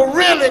you're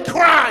really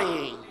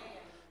crying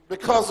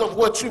because of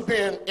what you've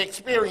been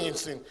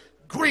experiencing.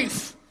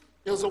 Grief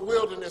is a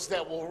wilderness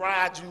that will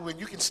ride you, and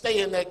you can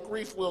stay in that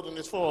grief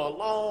wilderness for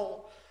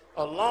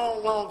a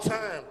long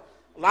time.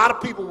 A lot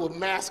of people will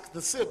mask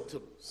the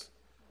symptoms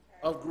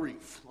of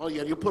grief. Oh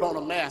yeah, you put on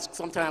a mask.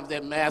 Sometimes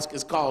that mask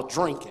is called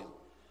drinking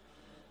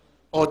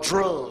or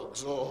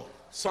drugs, or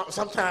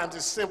sometimes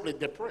it's simply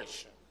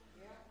depression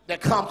that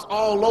comes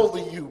all over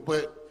you.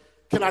 But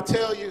can I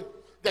tell you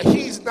that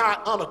he's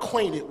not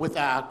unacquainted with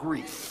our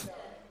grief?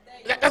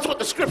 That's what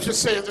the scripture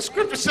says. The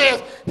scripture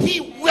says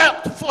he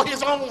wept for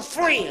his own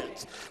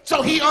friends.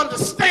 So he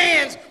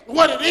understands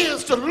what it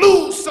is to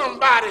lose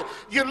somebody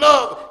you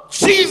love.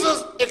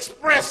 Jesus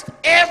expressed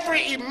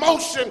every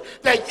emotion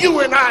that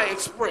you and I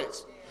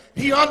express.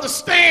 He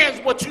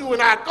understands what you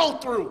and I go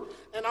through.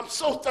 And I'm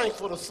so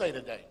thankful to say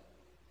today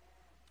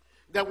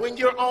that when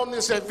you're on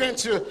this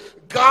adventure,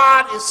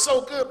 God is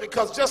so good,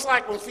 because just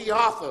like when Fee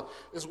Arthur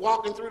is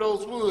walking through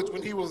those woods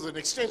when he was an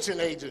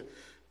extension agent,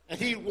 and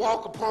he'd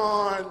walk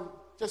upon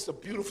just a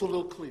beautiful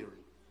little clearing.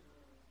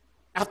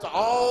 After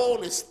all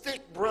this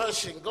thick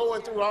brush and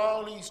going through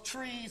all these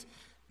trees,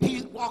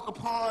 he'd walk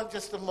upon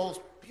just the most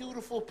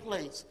beautiful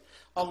place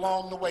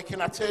along the way.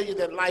 Can I tell you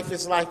that life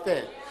is like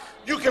that?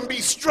 You can be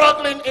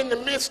struggling in the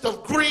midst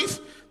of grief.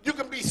 You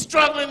can be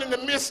struggling in the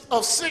midst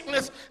of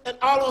sickness, and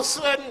all of a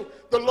sudden,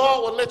 the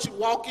Lord will let you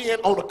walk in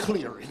on a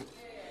clearing.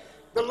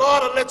 The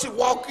Lord will let you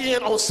walk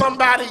in on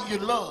somebody you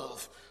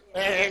love.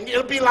 And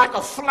it'll be like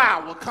a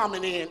flower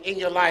coming in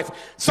your life.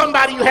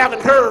 Somebody you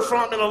haven't heard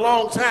from in a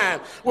long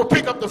time will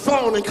pick up the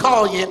phone and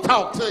call you and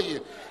talk to you.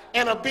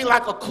 And it'll be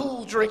like a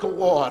cool drink of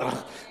water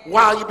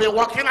while you've been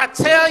walking. I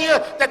tell you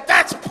that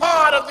that's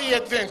part of the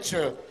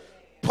adventure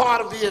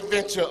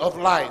of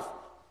life.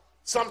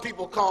 Some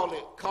people call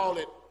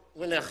it,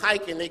 when they're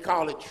hiking, they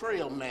call it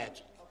trail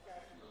magic.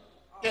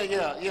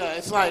 Yeah.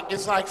 It's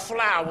like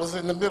flowers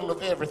in the middle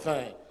of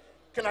everything.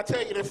 Can I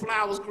tell you that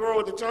flowers grow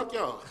in the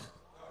junkyard?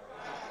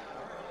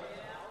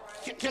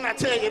 Can I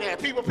tell you that?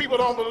 People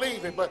don't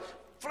believe it, but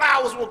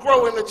flowers will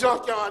grow in the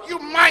junkyard. You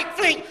might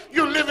think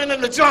you're living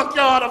in the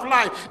junkyard of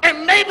life,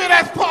 and maybe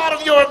that's part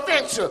of your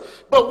adventure,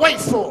 but wait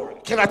for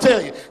it. Can I tell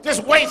you?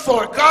 Just wait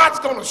for it. God's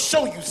going to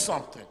show you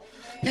something.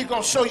 He's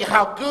going to show you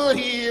how good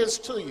he is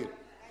to you.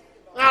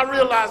 And I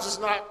realize it's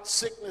not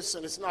sickness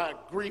and it's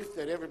not grief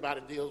that everybody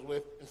deals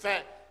with. In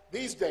fact,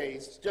 these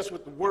days, just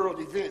with the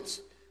world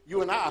events,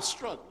 you and I are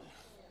struggling.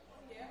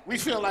 We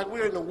feel like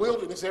we're in the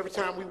wilderness every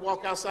time we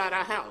walk outside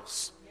our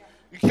house.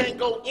 You can't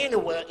go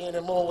anywhere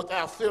anymore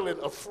without feeling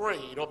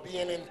afraid or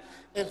being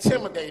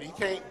intimidated. You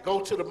can't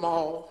go to the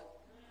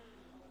mall.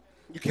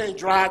 You can't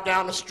drive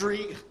down the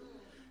street.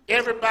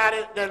 Everybody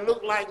that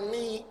look like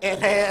me and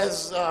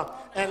has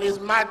and is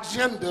my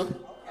gender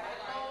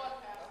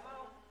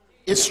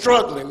is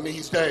struggling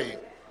these days.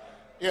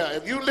 Yeah,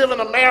 if you live in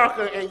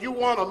America and you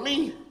want a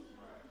me,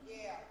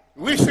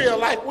 we feel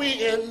like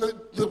we in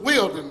the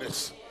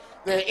wilderness.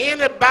 That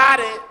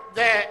anybody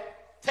that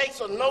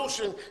takes a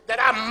notion that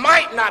I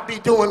might not be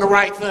doing the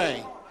right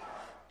thing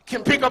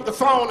can pick up the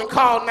phone and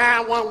call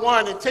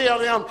 911 and tell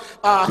them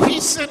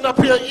he's sitting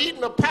up here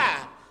eating a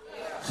pie.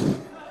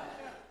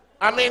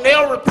 I mean,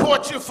 they'll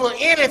report you for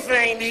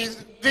anything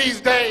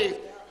these days.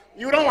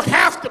 You don't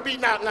have to be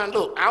now.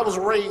 Look, I was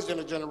raised in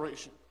a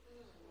generation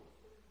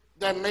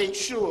that made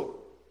sure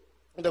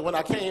that when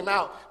I came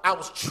out, I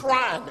was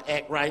trying to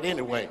act right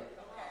anyway.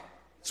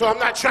 So I'm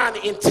not trying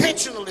to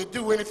intentionally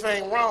do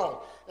anything wrong.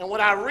 And what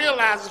I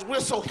realize is we're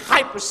so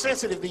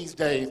hypersensitive these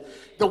days.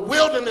 The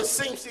wilderness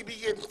seems to be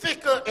getting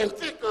thicker and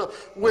thicker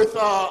with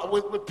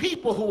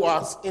people who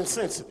are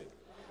insensitive.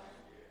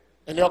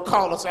 And they'll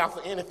call us out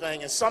for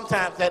anything. And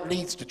sometimes that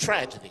leads to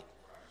tragedy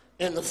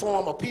in the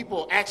form of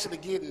people actually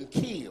getting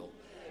killed.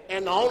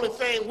 And the only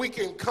thing we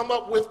can come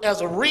up with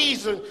as a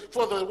reason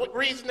for the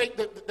reason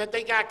that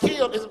they got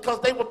killed is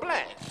because they were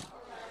black.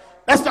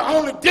 That's the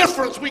only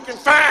difference we can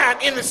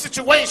find in the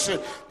situation.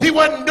 He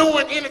wasn't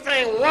doing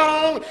anything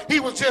wrong.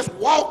 He was just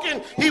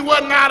walking. He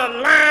wasn't out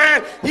of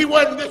line. He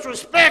wasn't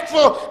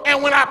disrespectful.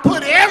 And when I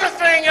put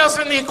everything else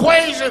in the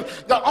equation,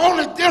 the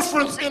only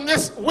difference in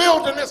this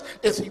wilderness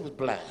is he was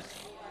black.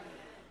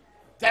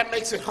 That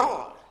makes it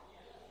hard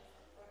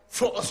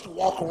for us to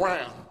walk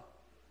around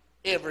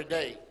every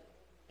day.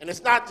 And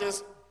it's not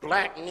just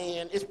black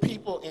men. It's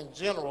people in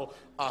general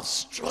are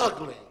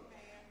struggling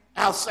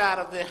outside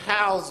of their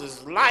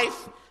houses.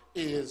 Life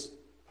is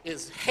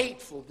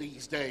hateful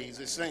these days,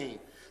 it seems.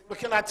 But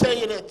can I tell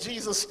you that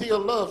Jesus still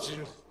loves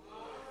you?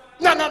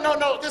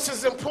 No. This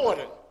is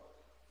important.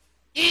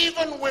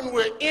 Even when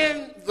we're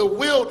in the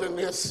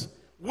wilderness,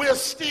 we're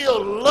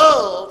still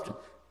loved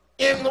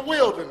in the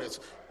wilderness.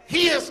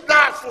 He is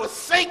not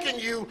forsaking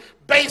you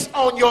based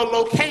on your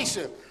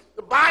location.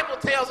 The Bible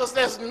tells us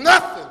there's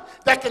nothing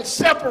that can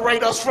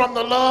separate us from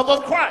the love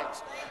of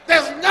Christ.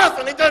 There's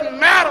nothing. It doesn't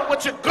matter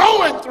what you're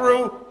going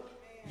through.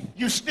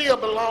 You still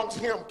belong to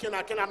him. Can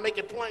I make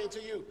it plain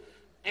to you?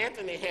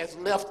 Anthony has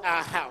left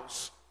our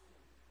house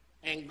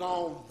and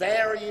gone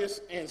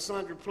various and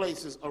sundry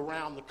places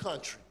around the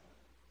country,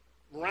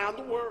 around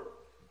the world.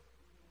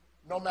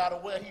 No matter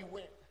where he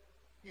went,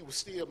 he was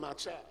still my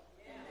child.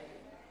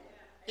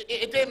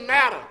 It didn't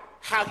matter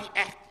how he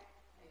acted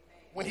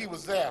when he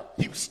was there.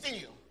 He was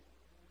still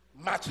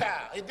my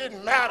child. It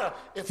didn't matter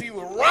if he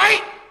was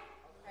right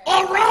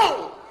or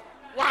wrong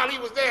while he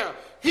was there.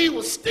 He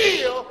was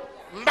still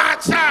my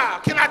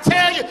child. Can I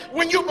tell you,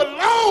 when you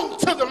belong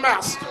to the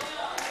master,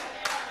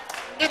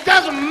 it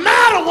doesn't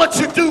matter what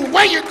you do,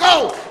 where you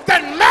go,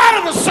 doesn't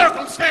matter the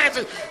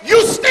circumstances,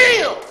 you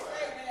still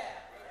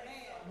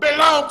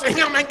belong to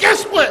him. And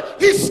guess what?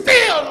 He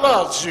still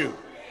loves you.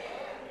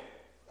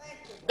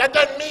 That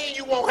doesn't mean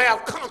you won't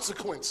have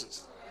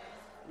consequences.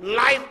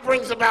 Life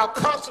brings about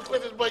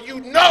consequences, but you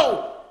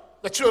know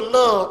that you're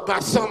loved by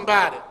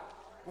somebody.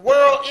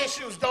 World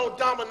issues don't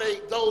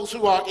dominate those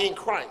who are in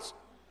Christ.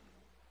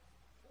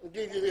 I'll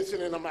give you this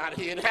and then I'm out of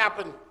here. It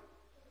happens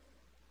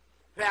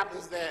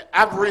that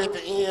I've read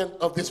the end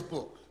of this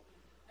book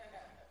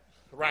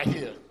right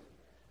here,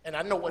 and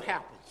I know what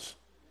happens.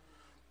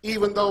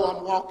 Even though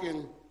I'm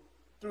walking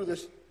through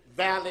this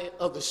valley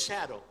of the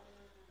shadow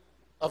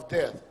of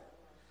death,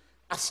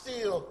 I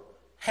still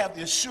have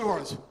the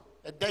assurance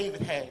that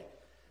David had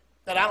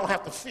that I don't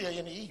have to fear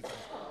any evil.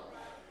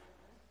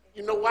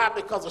 You know why?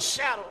 Because a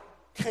shadow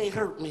can't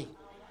hurt me.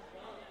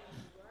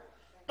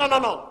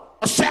 No.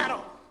 A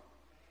shadow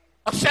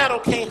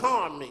can't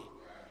harm me.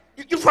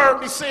 You've heard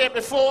me say it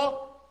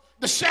before.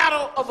 The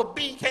shadow of a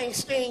bee can't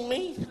sting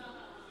me.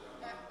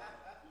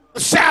 The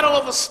shadow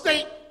of a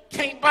snake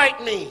can't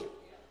bite me.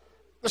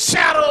 The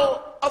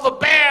shadow of a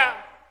bear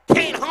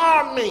can't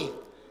harm me.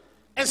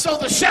 And so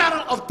the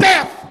shadow of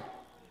death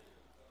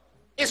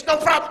is no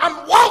problem.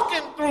 I'm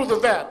walking through the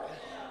valley.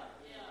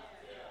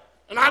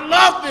 And I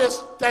love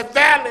this, that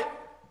valley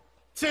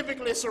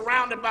typically is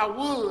surrounded by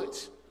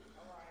woods.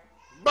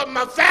 But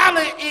my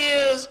valley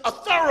is a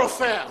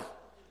thoroughfare,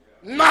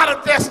 not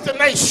a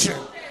destination.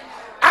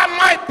 I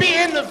might be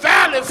in the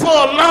valley for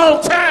a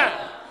long time,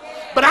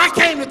 but I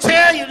came to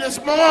tell you this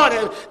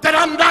morning that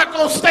I'm not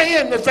going to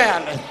stay in the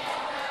valley.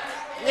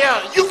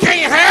 Yeah, you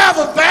can't have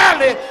a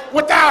valley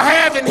without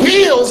having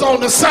hills on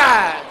the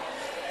side.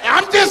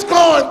 I'm just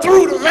going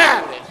through the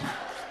valley.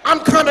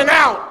 I'm coming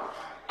out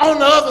on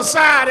the other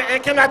side.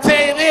 And can I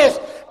tell you this?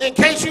 In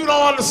case you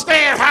don't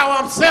understand how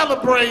I'm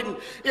celebrating,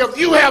 if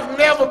you have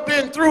never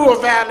been through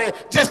a valley,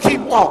 just keep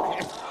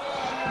walking.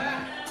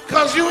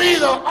 Because you're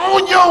either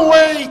on your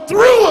way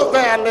through a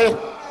valley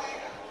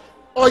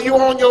or you're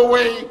on your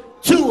way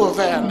to a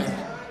valley.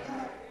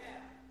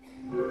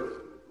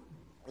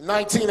 In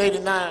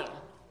 1989,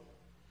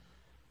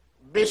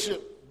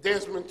 Bishop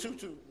Desmond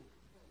Tutu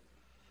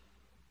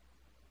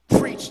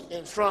preached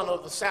in front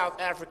of the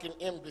South African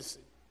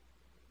Embassy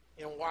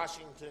in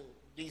Washington,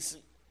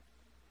 D.C.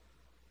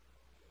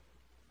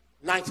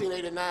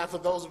 1989, for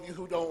those of you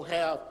who don't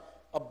have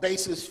a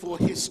basis for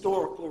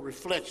historical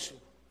reflection,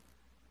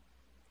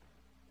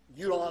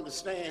 you don't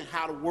understand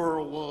how the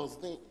world was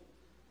then.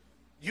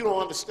 You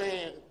don't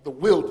understand the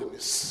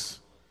wilderness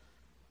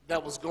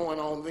that was going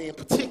on then,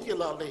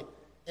 particularly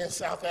in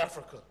South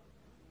Africa.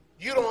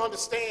 You don't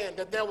understand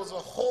that there was a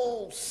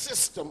whole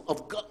system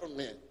of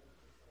government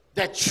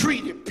that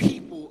treated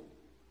people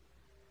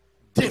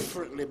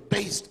differently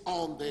based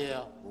on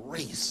their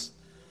race,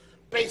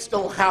 based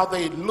on how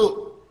they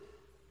looked.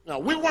 Now,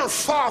 we weren't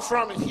far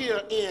from it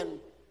here in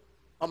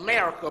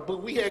America,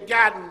 but we had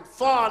gotten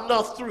far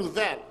enough through the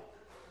valley,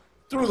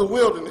 through the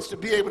wilderness, to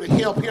be able to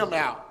help him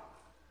out.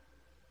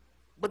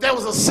 But there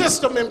was a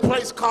system in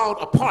place called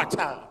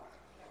apartheid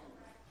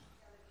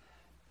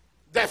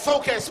that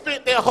folk had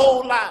spent their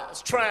whole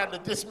lives trying to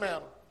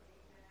dismantle.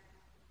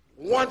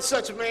 One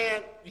such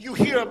man, you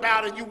hear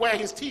about it, you wear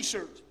his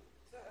t-shirts,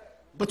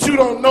 but you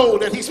don't know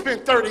that he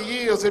spent 30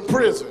 years in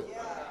prison.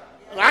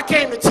 And I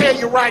came to tell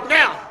you right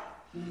now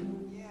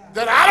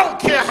that I don't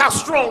care how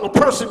strong a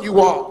person you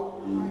are.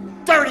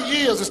 30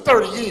 years is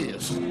 30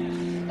 years.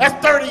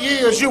 That's 30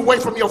 years you're away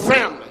from your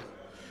family.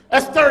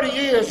 That's 30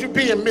 years you're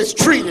being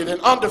mistreated and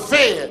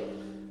underfed.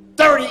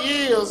 30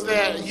 years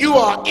that you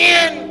are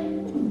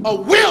in a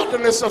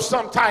wilderness of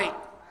some type,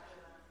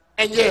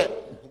 and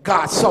yet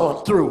God saw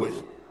him through it.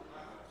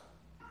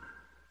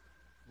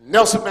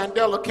 Nelson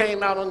Mandela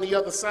came out on the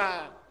other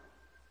side,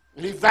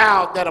 and he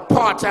vowed that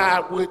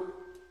apartheid would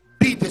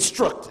be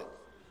destructive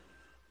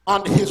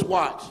under his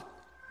watch.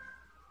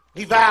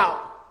 He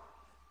vowed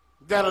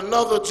that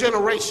another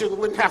generation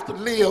wouldn't have to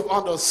live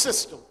under a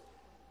system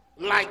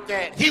like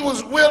that. He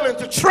was willing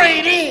to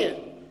trade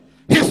in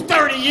his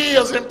 30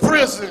 years in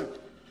prison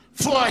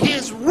for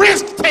his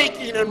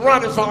risk-taking and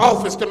running for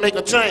office to make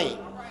a change.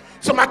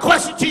 So my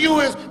question to you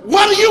is,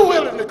 what are you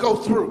willing to go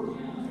through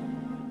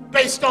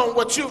based on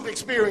what you've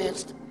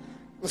experienced?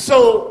 And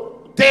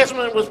so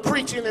Desmond was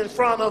preaching in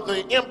front of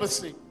the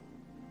embassy.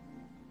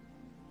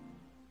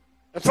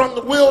 And from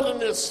the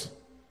wilderness,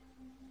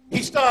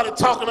 he started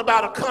talking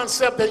about a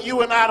concept that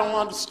you and I don't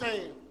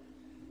understand.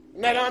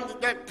 And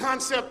that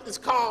concept is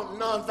called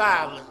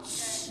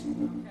nonviolence.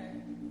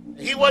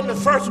 He wasn't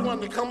the first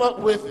one to come up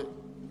with it.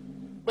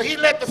 But he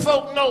let the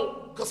folk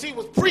know, because he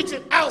was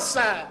preaching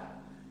outside,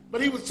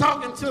 but he was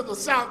talking to the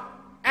South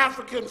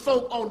African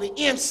folk on the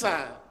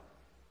inside,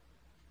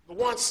 the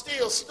ones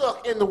still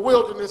stuck in the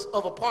wilderness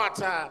of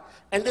apartheid.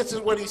 And this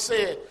is what he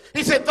said.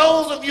 He said,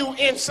 those of you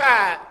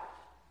inside,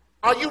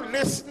 are you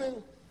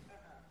listening?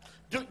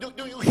 Do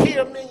you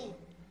hear me?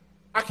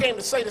 I came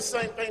to say the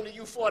same thing to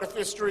you,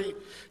 45th Street.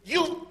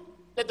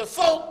 That the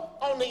folk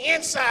on the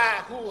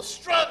inside who are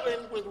struggling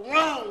with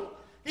wrong,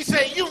 he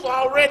said, you've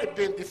already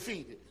been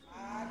defeated.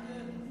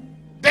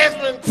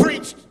 Desmond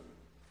preached.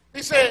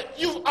 He said,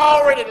 you've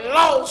already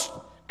lost,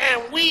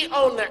 and we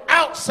on the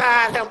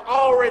outside have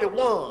already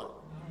won.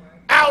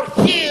 Out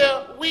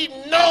here, we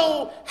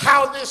know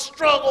how this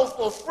struggle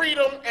for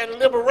freedom and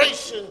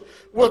liberation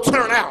will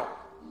turn out.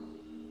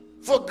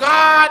 For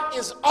God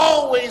is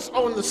always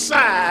on the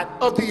side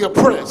of the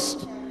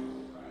oppressed.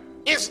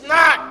 It's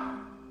not,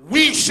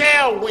 we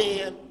shall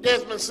win,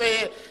 Desmond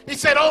said. He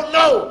said, oh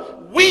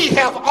no, we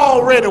have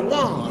already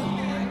won.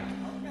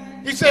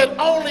 He said,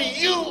 only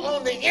you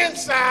on the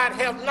inside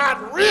have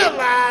not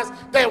realized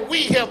that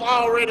we have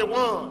already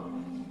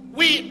won.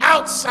 We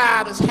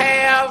outsiders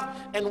have,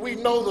 and we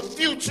know the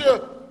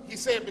future. He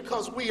said,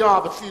 because we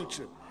are the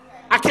future.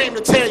 I came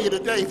to tell you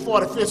today,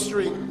 45th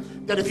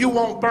Street, that if you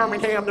want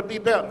Birmingham to be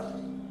better,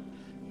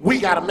 we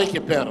got to make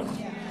it better.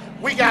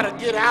 We got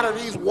to get out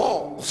of these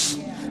walls,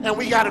 and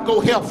we got to go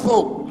help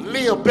folk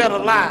live better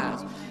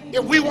lives.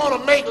 If we want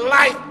to make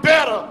life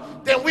better,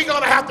 then we're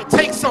going to have to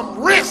take some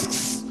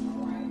risks.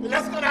 And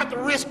that's going to have to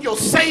risk your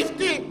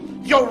safety,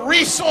 your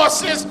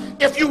resources,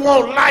 if you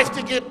want life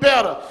to get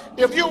better.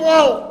 If you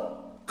want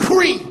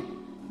Cree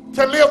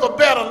to live a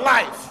better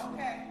life.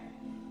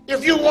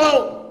 If you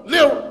want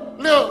little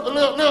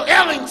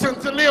Ellington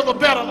to live a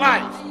better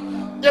life.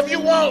 If you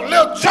want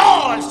little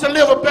George to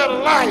live a better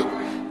life,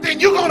 then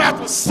you're going to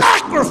have to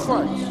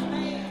sacrifice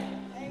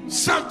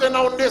something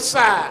on this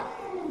side.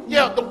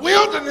 Yeah, the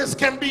wilderness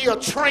can be a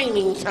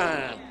training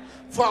time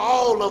for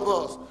all of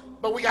us,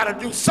 but we got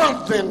to do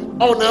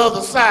something on the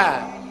other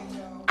side.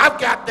 I've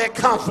got that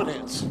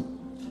confidence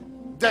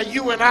that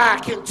you and I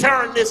can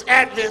turn this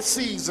Advent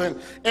season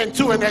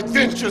into an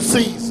adventure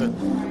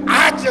season.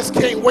 I just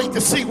can't wait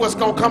to see what's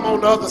going to come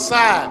on the other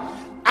side.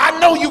 I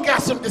know you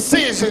got some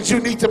decisions you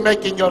need to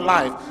make in your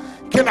life.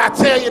 Can I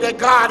tell you that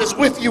God is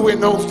with you in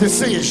those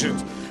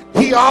decisions?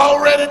 He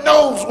already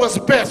knows what's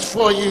best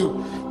for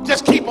you.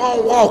 Just keep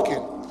on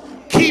walking.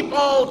 Keep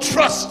on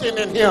trusting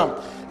in him.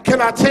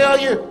 Can I tell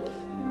you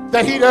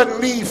that he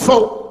doesn't leave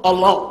folk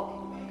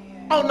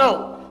alone? Oh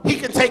no. He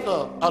can take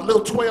a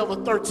little 12 or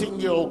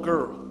 13-year-old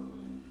girl,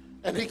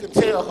 and he can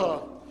tell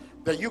her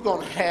that you're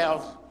going to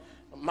have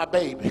my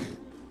baby.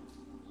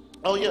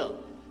 Oh, yeah.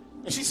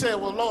 And she said,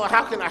 well, Lord,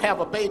 how can I have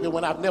a baby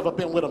when I've never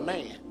been with a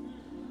man?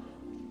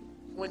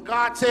 When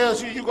God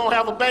tells you you're going to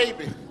have a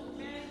baby,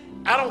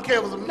 I don't care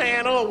if it's a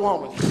man or a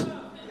woman,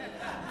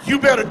 you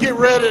better get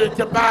ready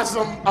to buy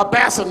a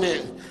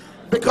bassinet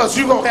because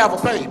you're going to have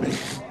a baby.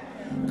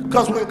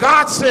 Because when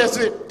God says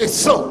it, it's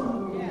so.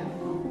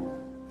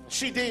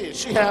 She did.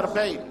 She had a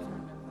baby.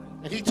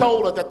 And he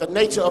told her that the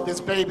nature of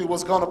this baby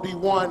was going to be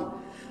one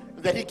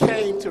that he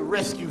came to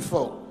rescue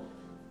folk.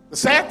 The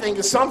sad thing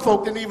is some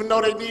folk didn't even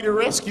know they needed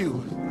rescue.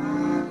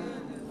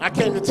 I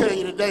came to tell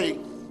you today,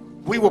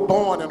 we were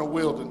born in a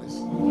wilderness.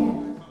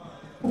 I'm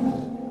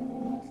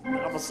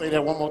going to say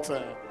that one more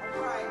time.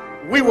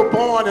 We were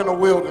born in a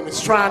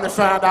wilderness trying to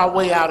find our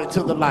way out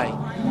into the light.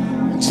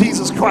 And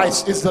Jesus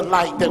Christ is the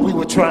light that we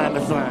were trying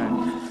to find.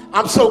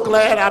 I'm so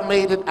glad I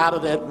made it out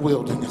of that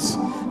wilderness.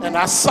 And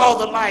I saw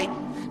the light.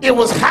 It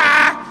was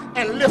high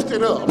and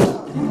lifted up.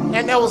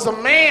 And there was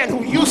a man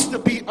who used to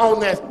be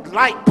on that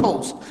light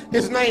post.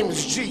 His name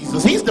is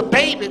Jesus. He's the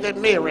baby that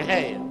Mary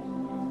had.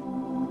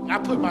 I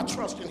put my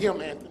trust in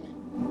him, Anthony.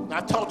 And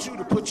I taught you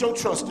to put your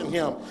trust in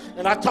him.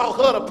 And I taught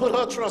her to put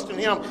her trust in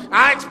him.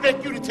 I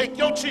expect you to take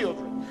your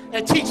children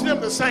and teach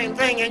them the same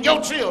thing, and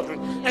your children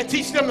and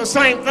teach them the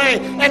same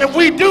thing. And if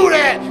we do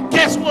that,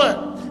 guess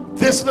what?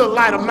 This little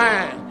light of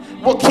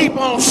mine will keep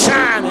on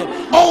shining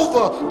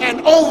over and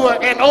over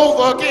and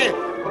over again.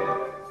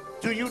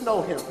 Do you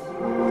know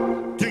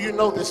him? Do you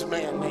know this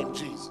man named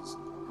Jesus?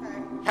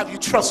 Have you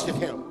trusted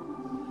him?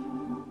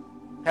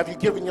 Have you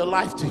given your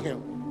life to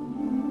him?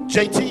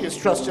 JT is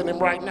trusting him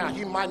right now.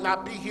 He might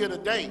not be here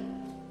today,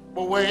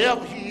 but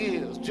wherever he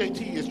is,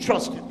 JT is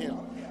trusting him.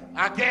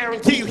 I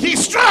guarantee you,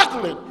 he's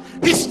struggling.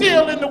 He's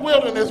still in the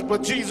wilderness,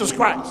 but Jesus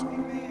Christ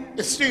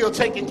is still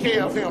taking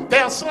care of him.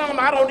 There's some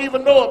I don't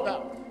even know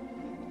about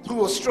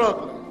who are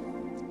struggling.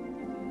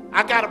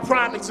 I got a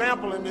prime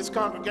example in this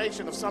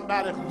congregation of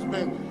somebody who's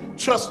been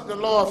trusting the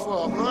Lord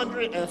for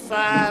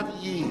 105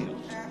 years.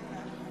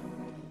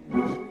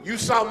 You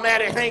saw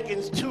Maddie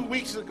Hankins 2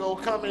 weeks ago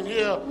coming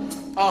here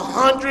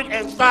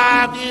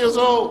 105 years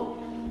old.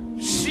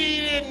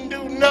 She didn't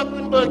do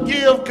nothing but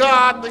give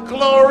God the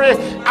glory.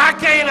 I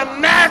can't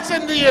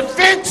imagine the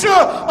adventure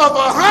of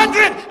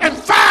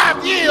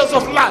 105 years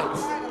of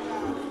life.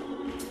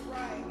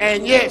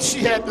 And yet she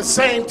had the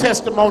same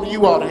testimony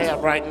you ought to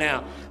have right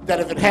now, that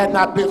if it had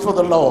not been for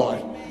the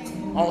Lord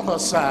on her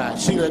side,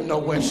 she didn't know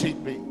where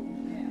she'd be.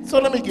 So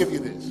let me give you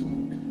this.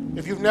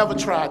 If you've never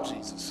tried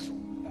Jesus,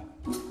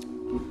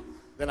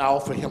 then I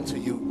offer him to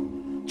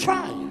you.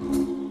 Try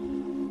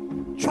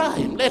him. Try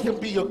him. Let him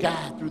be your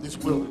guide through this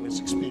wilderness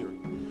experience.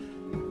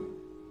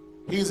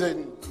 He's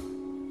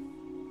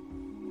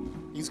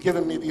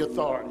given me the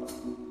authority.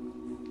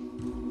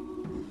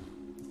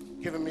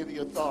 Given me the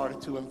authority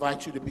to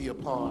invite you to be a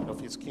part of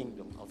his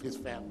kingdom, of his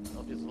family,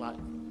 of his life.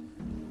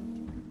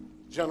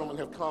 Gentlemen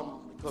have come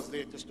because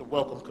they're just a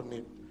welcome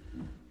committee,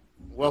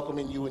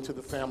 welcoming you into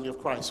the family of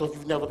Christ. So if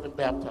you've never been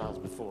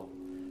baptized before,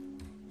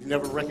 you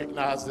never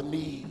recognized the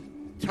need,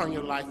 turn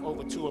your life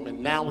over to him, and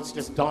now it's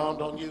just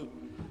dawned on you,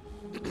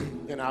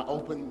 then I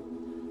open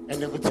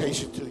an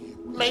invitation to you.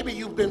 Maybe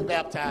you've been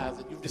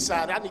baptized and you've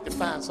decided, I need to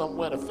find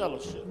somewhere to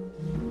fellowship.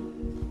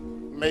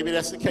 Maybe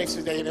that's the case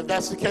today, and if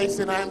that's the case,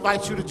 then I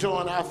invite you to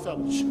join our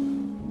fellowship.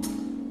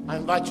 I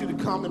invite you to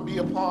come and be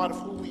a part of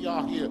who we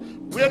are here.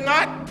 We're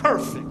not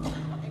perfect.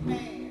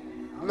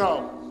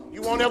 No,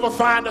 you won't ever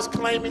find us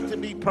claiming to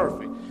be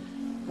perfect.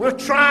 We're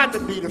trying to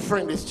be the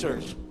friendliest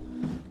church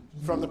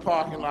from the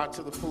parking lot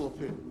to the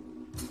pulpit.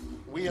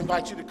 We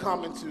invite you to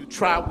come and to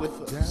try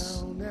with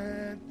us.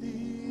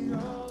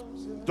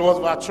 Doors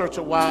of our church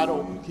are wide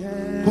open.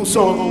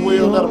 Whosoever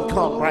will, let them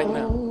come right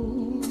now.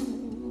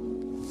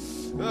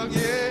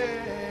 Again.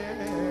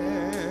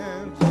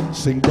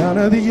 Sing down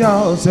at the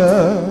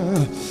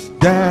altar,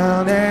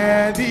 down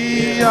at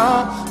the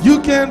altar. You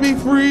can be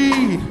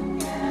free.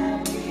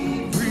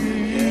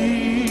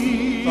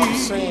 From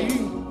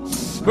sin.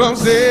 From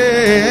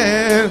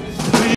sin.